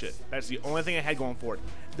playing this shit. That's the only thing it had going for it.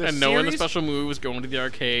 The And knowing the series- special moves, going to the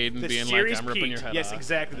arcade and the being like, series I'm ripping your peaked. head Yes, off.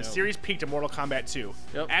 exactly. The Yep. series peaked at Mortal Kombat 2.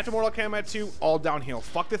 Yep. After Mortal Kombat 2, all downhill.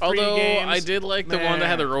 Fuck the 3D Although games. I did like the one that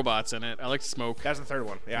had the Nah. robots in it. I liked Smoke. That's the third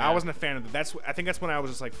one. Yeah, Yeah. I wasn't a fan of that. I think that's when I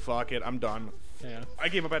was just like, fuck it, I'm done. Yeah. I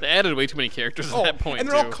gave up at They added way too many characters at that point, and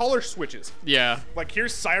they're all too. color switches. Yeah. Like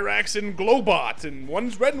here's Cyrax and Glowbot, and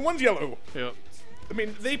one's red and one's yellow. Yep. I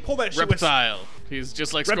mean, they pull that shit with Reptile. He's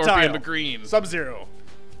just like Reptile, Scorpion but green. Sub-Zero,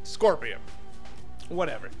 Scorpion,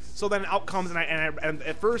 whatever. So then out comes, and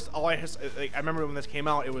at first, I remember when this came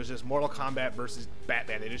out, it was just Mortal Kombat versus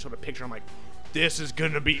Batman. They just showed a picture. I'm like, this is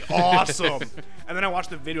gonna be awesome. And then I watched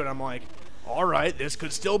the video, and I'm like, all right, this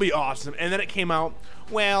could still be awesome. And then it came out,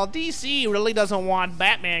 well, DC really doesn't want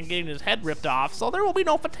Batman getting his head ripped off, so there will be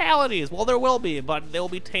no fatalities. Well, there will be, but they'll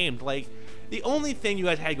be tamed. Like, the only thing you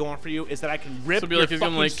guys had going for you is that I can rip So it'd be your like he's gonna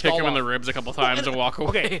fucking like kick him skull in the off. ribs a couple times and walk away.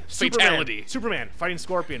 Okay, Fatality. Superman fighting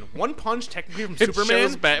Scorpion. One punch, technically from It Superman.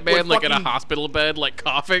 shows Batman with like in a fucking- hospital bed, like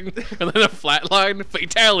coughing, and then a flatline.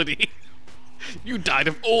 Fatality. You died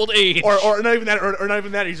of old age. Or not even that. Or not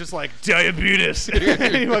even that. He's just like diabetes.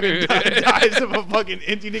 He fucking dies of a fucking.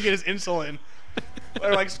 He didn't get his insulin.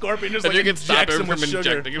 Or like Scorpion just And like you can stop injects him him with from sugar.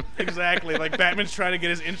 injecting him. Exactly. Like Batman's trying to get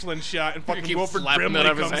his insulin shot, and fucking keep Wilford slapping Brimley it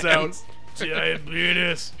out of his comes out. hands. Giant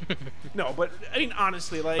penis. No, but I mean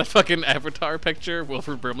honestly, The like fucking Avatar picture,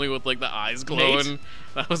 Wilford Brimley with like the eyes glowing.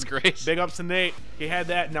 That was great. big ups to Nate. He had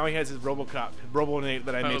that. Now he has his RoboCop, Robo-Nate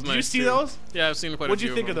that I That made. was Did you nice, see too. those? Yeah, I've seen quite What'd a you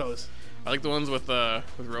few think of them. those? I like the ones with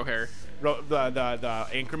real hair. The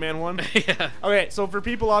Anchorman one. Yeah. Okay, so for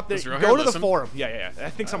people out there, Does Rohan go to the listen? forum. Yeah. I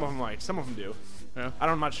think some of them might. Some of them do. Yeah.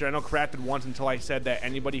 I'm not sure. I know Kraft did once until I said that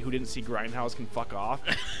anybody who didn't see Grindhouse can fuck off,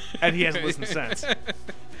 and he hasn't listened since.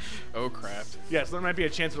 Oh, crap. Yeah, so there might be a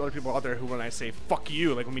chance with other people out there who, when I say "fuck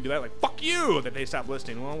you," like when we do that, like "fuck you," that they stop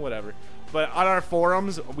listening. Well, whatever. But on our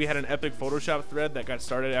forums, we had an epic Photoshop thread that got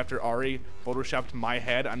started after Ari photoshopped my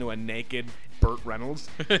head onto a naked Burt Reynolds,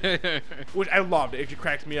 which I loved. It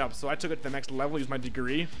cracked me up. So I took it to the next level, used my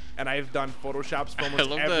degree, and I've done Photoshops for almost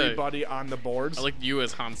love that. everybody on the boards. I like you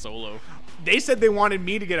as Han Solo. They said they wanted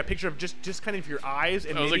me to get a picture of just kind of your eyes,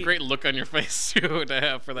 and That was a maybe great look on your face too to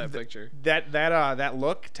have for that picture. that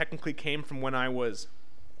look technically came from when I was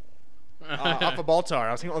off of Baltar.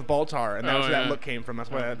 I was hanging out with Baltar, and that was where that yeah. look came from.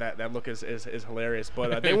 That's why that look is hilarious.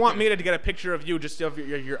 But they want me to get a picture of you, just of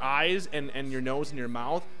your eyes and your nose and your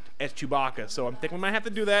mouth as Chewbacca. So I'm thinking we might have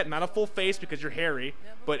to do that. Not a full face because you're hairy,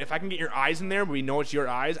 but if I can get your eyes in there, we know it's your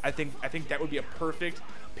eyes. I think that would be a perfect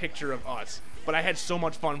picture of us. But I had so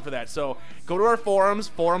much fun for that. So go to our forums,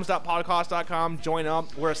 forums.podcast.com. Join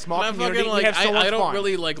up. We're a small And I community. fucking We have so much I don't fun.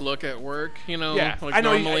 really like look at work, you know. Yeah, like I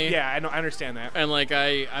know. normally. I know. I understand that. And like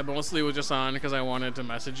I mostly was just on because I wanted to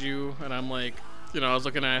message you, and I'm like, you know, I was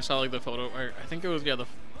looking at, I saw like the photo. Or I think it was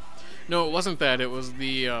no, it wasn't that. It was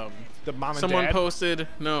the The mom and someone dad. posted.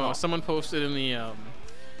 No, Oh. someone posted in the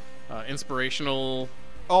inspirational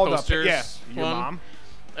Oh, posters your one. mom.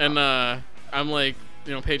 And I'm like,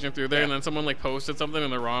 you know, paging through there, Yeah. and then someone like posted something in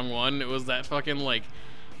the wrong one. It was that fucking like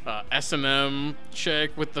S&M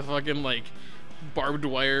chick with the fucking like barbed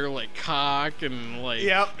wire like cock and like.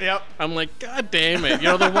 Yep. I'm like, God damn it! You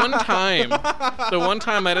know, the one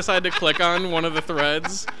time I decided to click on one of the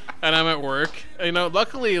threads, and I'm at work. You know,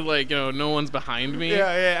 luckily, like, you know, no one's behind me.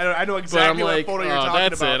 Yeah. I know But I'm exactly like, what photo you're oh, talking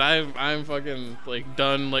that's about. it. I'm fucking like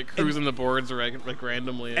done like cruising the boards like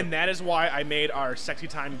randomly. And that is why I made our sexy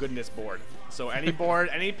time goodness board. So any board,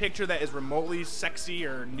 any picture that is remotely sexy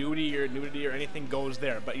or nudity or anything goes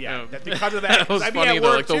there. But yeah, that's because of that. That was 'cause I'd be funny at though.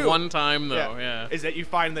 work Like the too. one time though, yeah. Is that you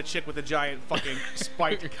find the chick with the giant fucking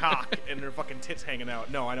spiked cock and her fucking tits hanging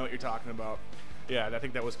out. No, I know what you're talking about. Yeah, I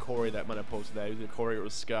think that was Corey that might have posted that. Either Corey or it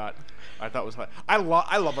was Scott. I thought it was. I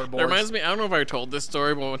love our It boards. reminds me. I don't know if I told this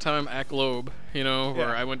story, but one time at Globe, you know, where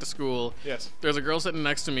Yeah. I went to school. Yes. There's a girl sitting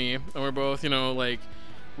next to me, and we're both, you know, like,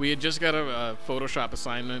 we had just got a Photoshop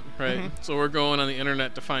assignment, right? Mm-hmm. So we're going on the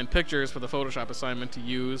internet to find pictures for the Photoshop assignment to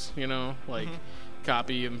use, you know, like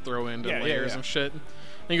copy and throw into Mm-hmm. Yeah, layers yeah. and shit.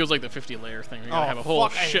 I think it was like the 50 layer thing. You're gonna Oh, have a whole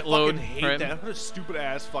fuck, I shitload, fucking hate right? that. What a stupid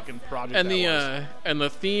ass fucking project And that was. the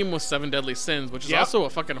theme was Seven Deadly Sins, which is Yep. also a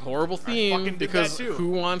fucking horrible theme fucking did because that too. who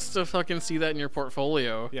wants to fucking see that in your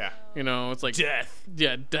portfolio? Yeah. You know, it's like Death.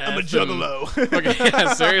 Yeah, death. I'm a and- juggalo. Fucking,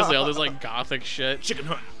 yeah, seriously, all this like gothic shit. Chicken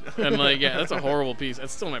hunt. And like, yeah, that's a horrible piece.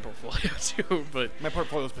 It's still my portfolio too, but My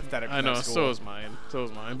portfolio's pathetic. I from know that school. so is mine. So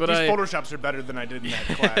is mine. But These I photoshops are better than I did in that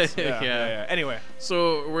class. Yeah. Yeah. Anyway.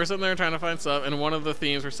 so we're sitting there trying to find stuff, and one of the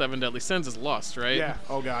themes for Seven Deadly Sins is lust, right? Yeah.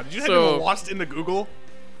 Oh god. Did you have So- people lost into Google?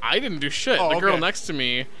 I didn't do shit. Oh, the girl okay. next to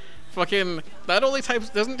me, fucking, that only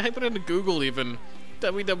doesn't type it into Google even.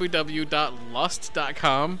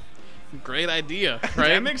 www.lust.com. Great idea, right?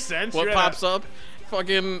 That makes sense. What You're pops up?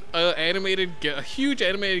 Fucking a huge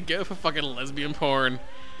animated GIF of fucking lesbian porn,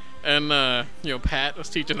 and you know, Pat was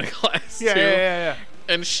teaching the class Yeah, too, yeah.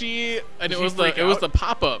 and it Did was she the freak it was out? the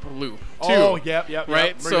pop up loop too. Oh, yep. Right,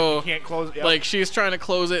 Where so you can't close. Yep. like she's trying to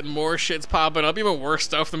close it, and more shit's popping up, even worse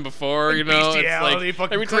stuff than before. You know, it's bestiality, like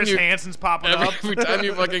fucking every time Chris you Hansen's popping up. every time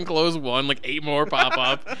you fucking close one, like 8 more pop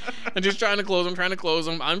up, and just trying to close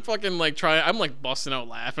them. I'm fucking like I'm like busting out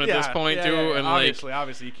laughing at this point too, and like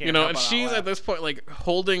obviously you can't. you know, help and but not she's laugh. at this point like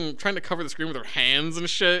trying to cover the screen with her hands and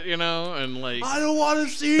shit, you know, and like I don't want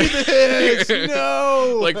to see this.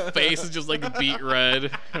 No. like face is just like beet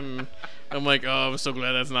red, and I'm like, oh, I'm so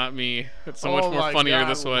glad that's not me. It's so much more funnier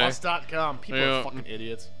this way. Lust.com. People Yeah. are fucking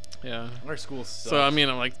idiots. Yeah. Our school sucks. So I mean,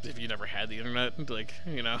 I'm like, if you never had the internet, like,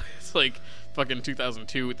 you know, it's like fucking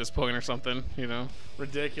 2002 at this point or something, you know.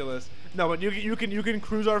 ridiculous. No, but you can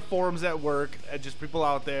cruise our forums at work. Just people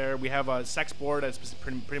out there. We have a sex board that's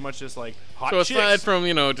pretty much just like hot So aside chicks. from,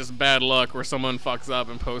 you know, just bad luck where someone fucks up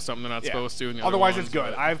and posts something they're not Yeah. supposed to, and the other Otherwise, ones, it's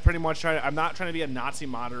good. but- I've pretty much tried. I'm not trying to be a Nazi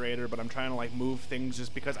moderator, but I'm trying to like move things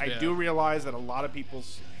just because I Yeah. do realize that a lot of people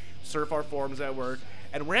surf our forums at work,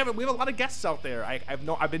 and we have a lot of guests out there.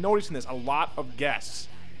 I've been noticing this, a lot of guests.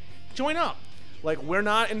 Join up. Like, we're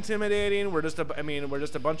not intimidating. We're just a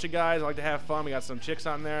bunch of guys. I like to have fun. We got some chicks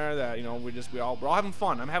on there that, you know, we're all having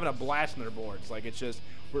fun. I'm having a blast on their boards. Like, it's just,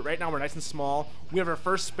 right now we're nice and small. We have our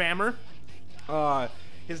first spammer.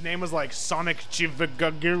 His name was like Sonic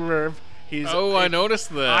Chivagagirv. I noticed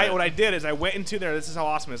that. What I did is I went into there. This is how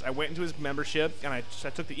awesome it is. I went into his membership and I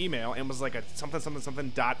took the email and was like a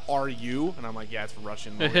something.ru, and I'm like, yeah, it's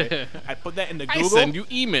Russian. I put that into Google. I send you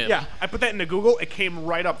email. Yeah, I put that into Google. It came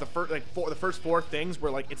right up. The first four things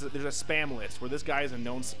were like there's a spam list where this guy is a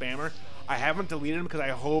known spammer. I haven't deleted him because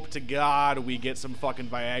I hope to God we get some fucking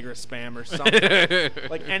Viagra spam or something.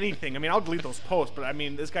 Like anything. I mean, I'll delete those posts, but I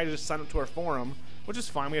mean, this guy just signed up to our forum, which is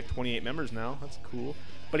fine. We have 28 members now. That's cool.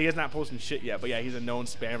 But he has not posted shit yet. But yeah, he's a known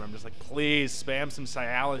spammer. I'm just like, please spam some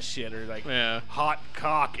Cialis shit or like hot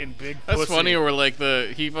cock and big pussy. That's funny. Where like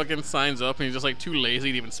he fucking signs up and he's just like too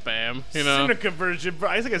lazy to even spam. You know. Seneca version.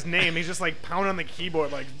 I think his name. He's just like pounding on the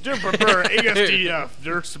keyboard like ASDF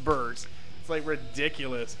Dirksburgs. It's like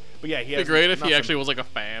ridiculous. But yeah, he has. It'd be great if he actually was like a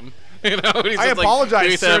fan. You know, he's I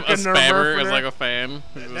apologize, like, a spammer as like a fan.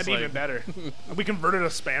 That'd be even better. We converted a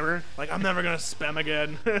spammer. Like, I'm never gonna spam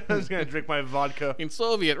again. I'm just gonna drink my vodka. In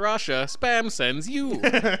Soviet Russia, spam sends you.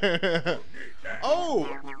 Oh,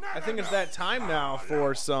 I think it's that time now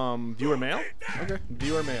for some viewer mail. Okay,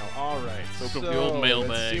 viewer mail. All right. So the old mailbag.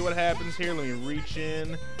 Let's see what happens here. Let me reach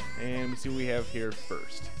in and see what we have here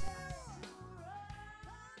first.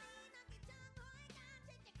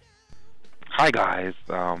 Hi guys.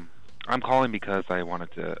 I'm calling because I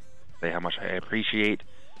wanted to say how much I appreciate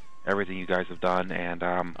everything you guys have done, and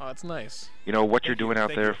oh, that's nice. You know what you're doing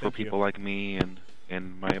out there for people like me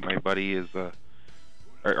and my buddy is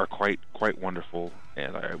are quite wonderful,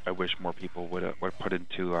 and I wish more people would put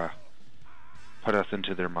us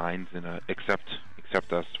into their minds and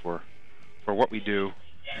accept us for what we do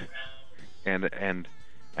and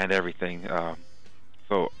everything.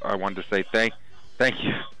 So I wanted to say thank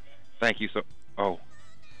you. So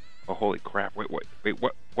Oh, holy crap! Wait!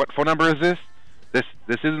 What phone number is this? This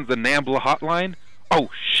isn't the NAMBLA hotline. Oh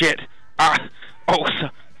shit! Oh,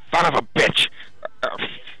 son of a bitch!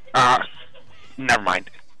 Never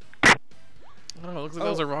mind. Oh, it looks like that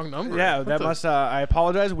was a wrong number. Yeah, that must. I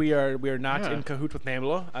apologize. We are not in cahoots with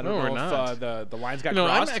NAMBLA. I don't know if the lines got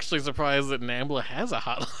crossed. I'm actually surprised that NAMBLA has a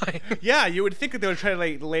hotline. Yeah, you would think that they would try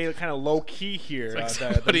to lay kind of low key here. Like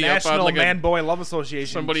the National Man-Boy Love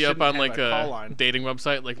Association. Somebody up on like a dating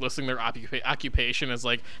website, like listing their occupation as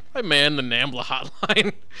like, I man the NAMBLA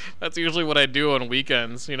hotline. That's usually what I do on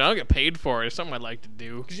weekends. You know, I don't get paid for it. It's something I like to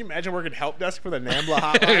do. Could you imagine working help desk for the NAMBLA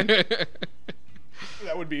hotline?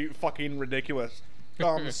 That would be fucking ridiculous.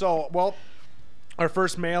 Well, our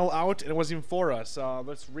first mail out, and it wasn't even for us.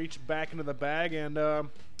 Let's reach back into the bag and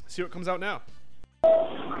see what comes out now.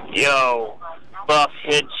 Yo,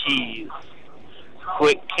 Buffhead Cheese.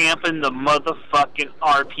 Quit camping the motherfucking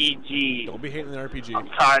RPG. Don't be hating the RPG. I'm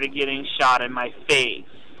tired of getting shot in my face.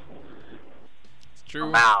 It's true.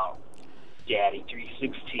 I'm out. Daddy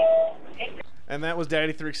 316. And that was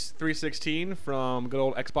Daddy 316 from good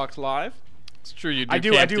old Xbox Live. It's true, you do. I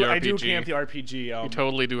do camp the RPG. You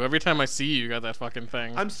totally do. Every time I see you, you got that fucking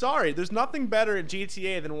thing. I'm sorry. There's nothing better in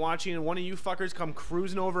GTA than watching one of you fuckers come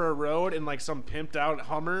cruising over a road in like some pimped out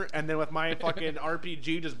Hummer, and then with my fucking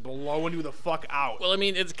RPG just blowing you the fuck out. Well, I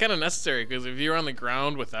mean, it's kind of necessary because if you're on the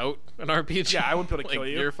ground without an RPG, yeah, I wouldn't be able to kill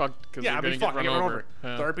you. You're fucked because you're gonna get run over.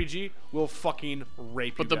 Yeah. The RPG will fucking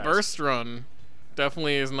rape you. But the burst run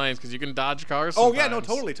definitely is nice because you can dodge cars. Oh sometimes. yeah, no,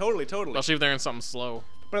 totally. Especially if they're in something slow.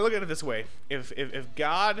 But I look at it this way: if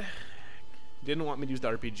God didn't want me to use the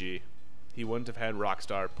RPG, He wouldn't have had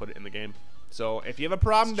Rockstar put it in the game. So if you have a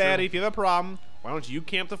problem, Daddy, if you have a problem, why don't you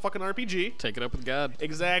camp the fucking RPG? Take it up with God.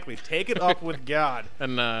 Exactly. Take it up with God.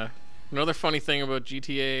 And another funny thing about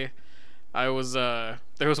GTA, I was there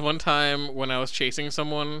was one time when I was chasing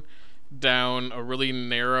someone down a really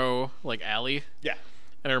narrow like alley. Yeah.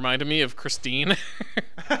 And it reminded me of Christine.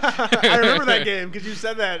 I remember that game because you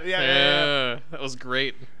said that. Yeah, that was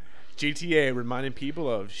great. GTA reminding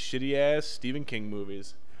people of shitty-ass Stephen King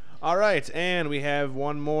movies. All right, and we have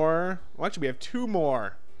one more. Well, actually, we have two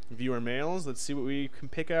more viewer mails. Let's see what we can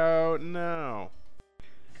pick out now.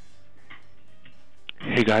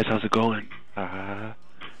 Hey, guys, how's it going? Hi,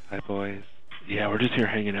 boys. Yeah, we're just here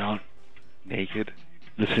hanging out, naked,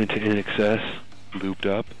 listening to In Excess, lubed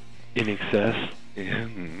up, In Excess. Yeah.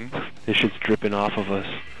 This shit's dripping off of us.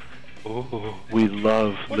 Oh, we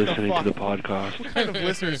love listening to the podcast. What kind of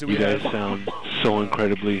listeners do we have? You guys sound so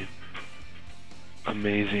incredibly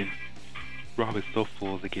amazing. Rob is so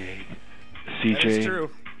full of the gay. That is CJ,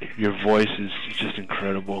 true. Your voice is just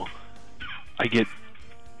incredible. I get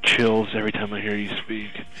chills every time I hear you speak.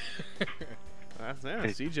 That's And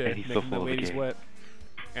CJ he's so making the full of the ladies gay. wet.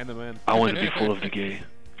 And the men. I want to be full of the gay.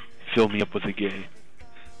 Fill me up with the gay.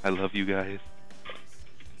 I love you guys.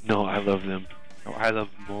 No, I love them. Oh, I love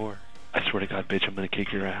more. I swear to God, bitch, I'm gonna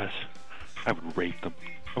kick your ass. I would rape them.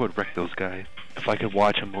 I would wreck those guys. If I could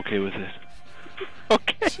watch, I'm okay with it.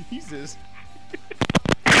 Okay. Jesus.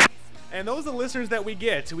 And those are the listeners that we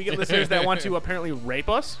get. We get listeners that want to apparently rape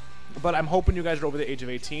us. But I'm hoping you guys are over the age of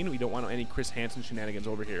 18. We don't want any Chris Hansen shenanigans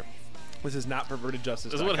over here. This is not perverted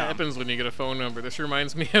justice. This is what happens when you get a phone number. This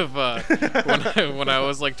reminds me of when I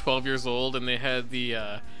was like 12 years old and they had the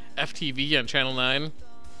FTV on Channel 9.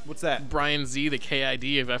 What's that? Brian Z, the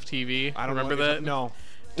KID of FTV. I don't remember know that. No.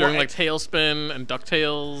 During Well, like Tailspin and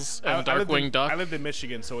DuckTales and I lived in- Darkwing Duck. I lived in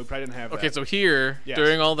Michigan, so we probably didn't have Okay, that. so here, Yes.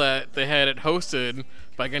 during all that, they had it hosted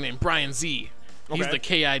by a guy named Brian Z. He's Okay. the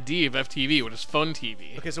KID of FTV, which is Fun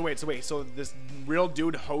TV. Okay, so wait. So this real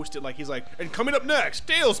dude hosted, like, he's like, and coming up next,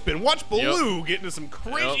 Tailspin, watch Baloo get into some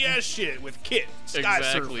crazy ass shit with Kit. Sky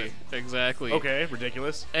Exactly. surfing. Exactly. Okay,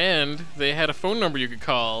 ridiculous. And they had a phone number you could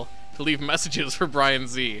call to leave messages for Brian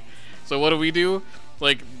Z. So what do?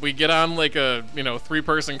 Like, we get on like a,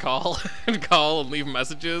 3-person call and call and leave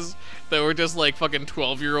messages that were just like fucking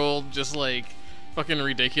 12-year-old, just like fucking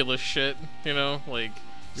ridiculous shit, like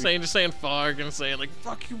saying fuck and saying like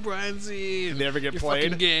fuck you Brian Z. And They ever get you're played?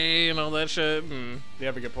 fucking gay and all that shit. And They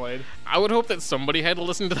ever get played? I would hope that somebody had to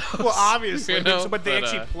listen to those. Well, obviously. you know, but they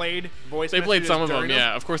actually played voice They played messages some of them, during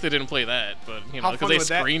yeah. Of course, they didn't play that, but How because funny they would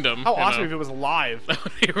that- screened them. How awesome if it was live. That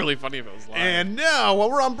would be really funny if it was live. And now, while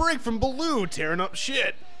we're on break from Baloo tearing up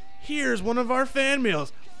shit, here's one of our fan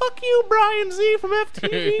mails. Fuck you, Brian Z from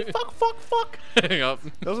FTV. fuck. Yup.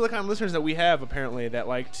 Those are the kind of listeners that we have, apparently, that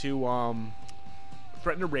like to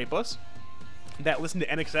threaten to rape us. That listen to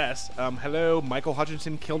NXS. Hello, Michael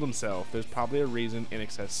Hutchinson killed himself. There's probably a reason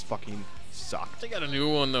NXS fucking sucked. They got a new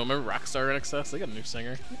one though. Remember Rockstar NXS? They got a new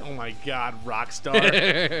singer. Oh my God, Rockstar!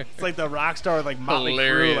 It's like the Rockstar with like Motley Crue,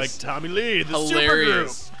 Hilarious. like Tommy Lee, the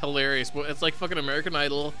supergroup. Hilarious. Well, it's like fucking American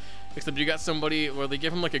Idol, except you got somebody where they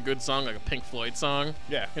give him like a good song, like a Pink Floyd song.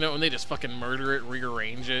 Yeah. And they just fucking murder it,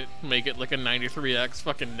 rearrange it, make it like a 93X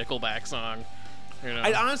fucking Nickelback song.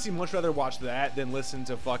 I'd honestly much rather watch that than listen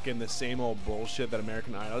to fucking the same old bullshit that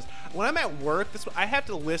American Idol is. When I'm at work, I have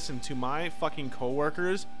to listen to my fucking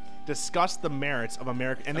coworkers discuss the merits of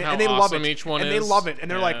American, and how they love awesome it. each one and is. they love it,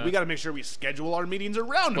 and they're like, Yeah. we got to make sure we schedule our meetings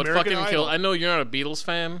around What American fucking Idol. kill? I know you're not a Beatles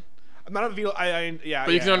fan, I'm not a Beatles. Yeah,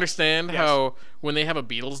 but you can yeah. understand Yes. how when they have a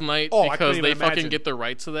Beatles night, Oh, I because couldn't they even fucking imagine. get the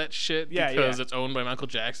rights to that shit Yeah, because yeah. it's owned by Michael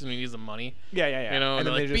Jackson and he needs the money. Yeah. And then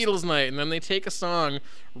they're like, they just- Beatles night, and then they take a song,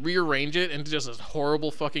 rearrange it into just this horrible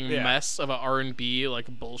fucking Yeah. mess of a R&B like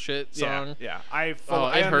bullshit song. Yeah. Oh, I it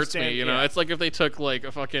hurts me, understand, yeah. It's like if they took like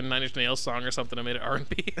a fucking Nine Inch Nails song or something and made it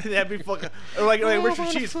R&B. That'd be fucking or like I Richard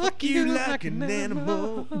wanna Cheese. fuck Fuck you you like an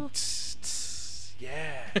animal.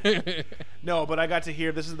 Yeah. No, but I got to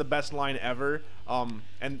hear this is the best line ever.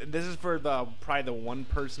 And this is for probably the one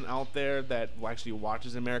person out there that actually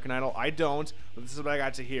watches American Idol. I don't, but this is what I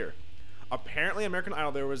got to hear. Apparently, American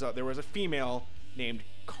Idol there was a female named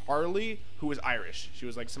Carly who was Irish. She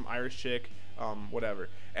was like some Irish chick, whatever.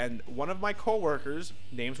 And one of my coworkers,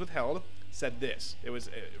 names withheld, said this. It was.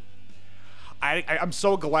 I'm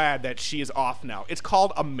so glad that she is off now. It's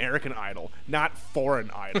called American Idol, not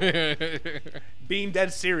Foreign Idol. Being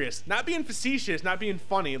dead serious. Not being facetious, not being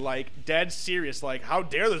funny, like dead serious. Like, how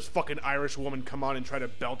dare this fucking Irish woman come on and try to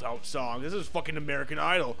belt out songs? This is fucking American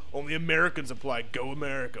Idol. Only Americans apply. Go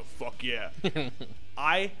America. Fuck yeah.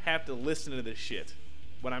 I have to listen to this shit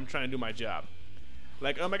when I'm trying to do my job.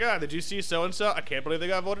 Like, oh my God, did you see so-and-so? I can't believe they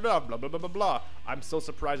got voted off. Blah, blah, blah, blah, blah. I'm so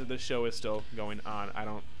surprised that this show is still going on. I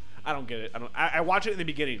don't get it. I watch it in the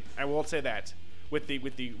beginning. I will say that with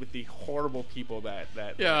the horrible people that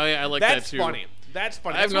Yeah, I like that that's too. funny. That's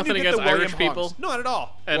funny. I have That's when nothing you get against the William Irish people. Hunts. No, not at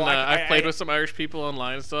all. And Well, I've played with some Irish people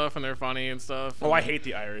online and stuff, and they're funny and stuff. Oh, I and hate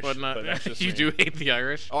the Irish. whatnot. But that's just You me. do hate the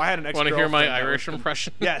Irish? Oh, I had an Want to hear my ex-girlfriend that Irish was-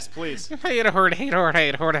 impression? Yes, please. I had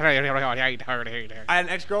I had an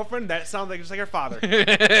ex-girlfriend that sounds like just like her father.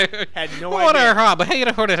 Had no idea.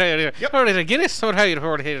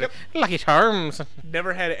 Lucky Charms.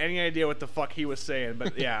 Never had any idea what the fuck he was saying.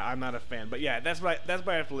 But yeah, I'm not a fan. But yeah, that's what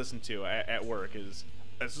I have to listen to at work is.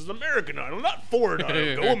 This is American Idol, not Foreign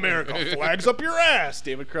Idol. Go America, flags up your ass,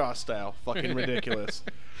 David Cross style. Fucking ridiculous.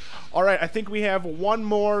 All right, I think we have one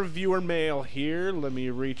more viewer mail here. Let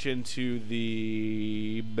me reach into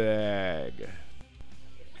the bag.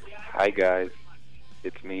 Hi guys,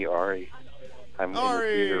 it's me, Ari. I'm in the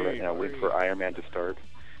Ari! theater right now waiting for Iron Man to start,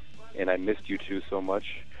 and I missed you two so much.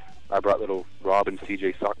 I brought little Rob and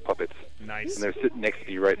CJ sock puppets. Nice. And they're sitting next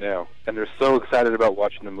to you right now. And they're so excited about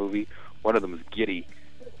watching the movie. One of them is giddy.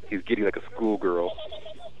 He's giddy like a schoolgirl.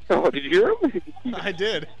 Oh, did you hear him? I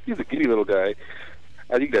did. He's a giddy little guy.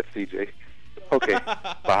 I think that's CJ. Okay,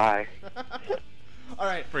 bye. All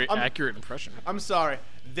right. Very accurate impression. I'm sorry.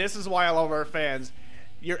 This is why I love our fans.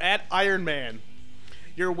 You're at Iron Man.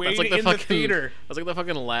 You're waiting That's like in the theater. That's like the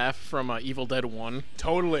fucking laugh from Evil Dead 1.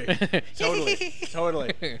 Totally.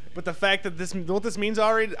 Totally. But the fact that what this means,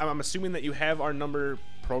 Ari, I'm assuming that you have our number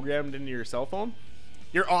programmed into your cell phone.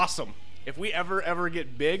 You're awesome. If we ever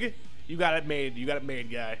get big, you got it made. You got it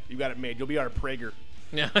made, guy. You got it made. You'll be our Prager.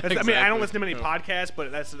 Yeah, I mean, I don't listen to many No. podcasts,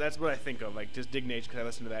 but that's what I think of. Like, just Dig Nature, because I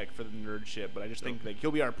listen to that for the nerd shit. But I just think like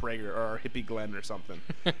he'll be our Prager or our hippie Glenn or something.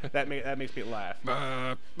 that makes me laugh.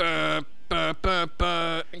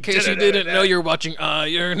 In case you didn't know, you're watching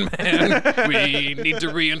Iron Man. We need to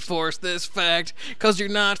reinforce this fact, because you're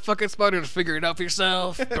not fucking smart enough to figure it out for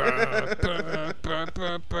yourself. Have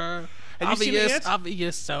you seen it yet?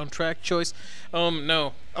 Obvious soundtrack choice.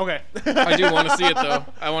 No. Okay. I do want to see it, though.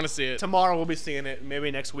 I want to see it. Tomorrow we'll be seeing it.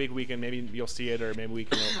 Maybe next week maybe you'll see it, or maybe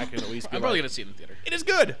I can at least be I'm probably going to see it in the theater. It is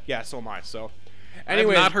good. Yeah, so am I. So, I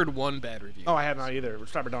anyway, have not heard one bad review. Oh, I have not either.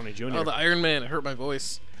 Robert Downey Jr. Oh, the Iron Man. It hurt my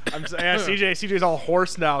voice. CJ's all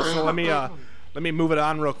hoarse now. So let me move it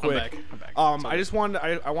on real quick. I'm back.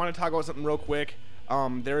 I want to talk about something real quick.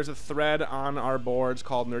 There is a thread on our boards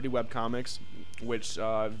called Nerdy Webcomics, which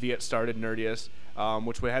Viet started Nerdiest,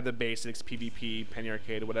 which we had the basics, PvP, Penny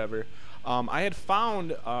Arcade, whatever. I had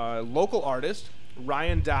found a local artist,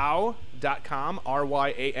 RyanDow.com,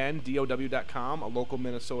 RyanDow.com, a local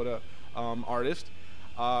Minnesota artist,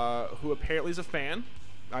 who apparently is a fan.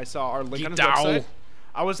 I saw our link on his website.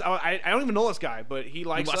 I don't even know this guy, but he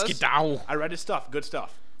likes us. I read his stuff. Good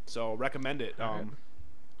stuff. So recommend it.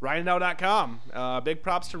 RyanDow.com. Big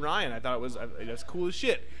props to Ryan. I thought it was that's cool as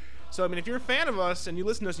shit. So I mean, if you're a fan of us and you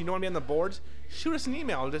listen to us, and you don't want to be on the boards, shoot us an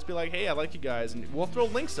email. Just be like, hey, I like you guys, and we'll throw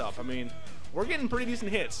links up. I mean, we're getting pretty decent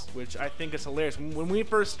hits, which I think is hilarious. When we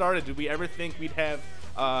first started, did we ever think we'd have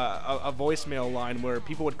a voicemail line where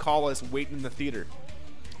people would call us waiting in the theater?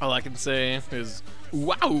 All I can say is,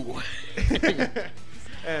 wow.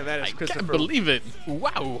 And that is I Christopher. can't believe it.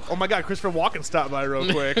 Wow. Oh my God, Christopher Walken stopped by real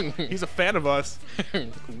quick. He's a fan of us.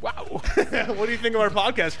 Wow. What do you think of our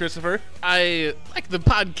podcast, Christopher? I like the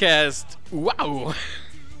podcast. Wow.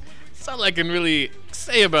 That's all I can really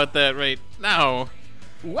say about that right now.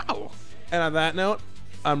 Wow. And on that note,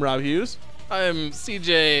 I'm Rob Hughes. I'm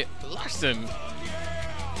CJ Larson.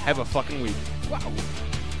 Have a fucking week. Wow.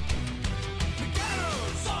 The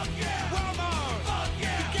ghetto's on, yeah.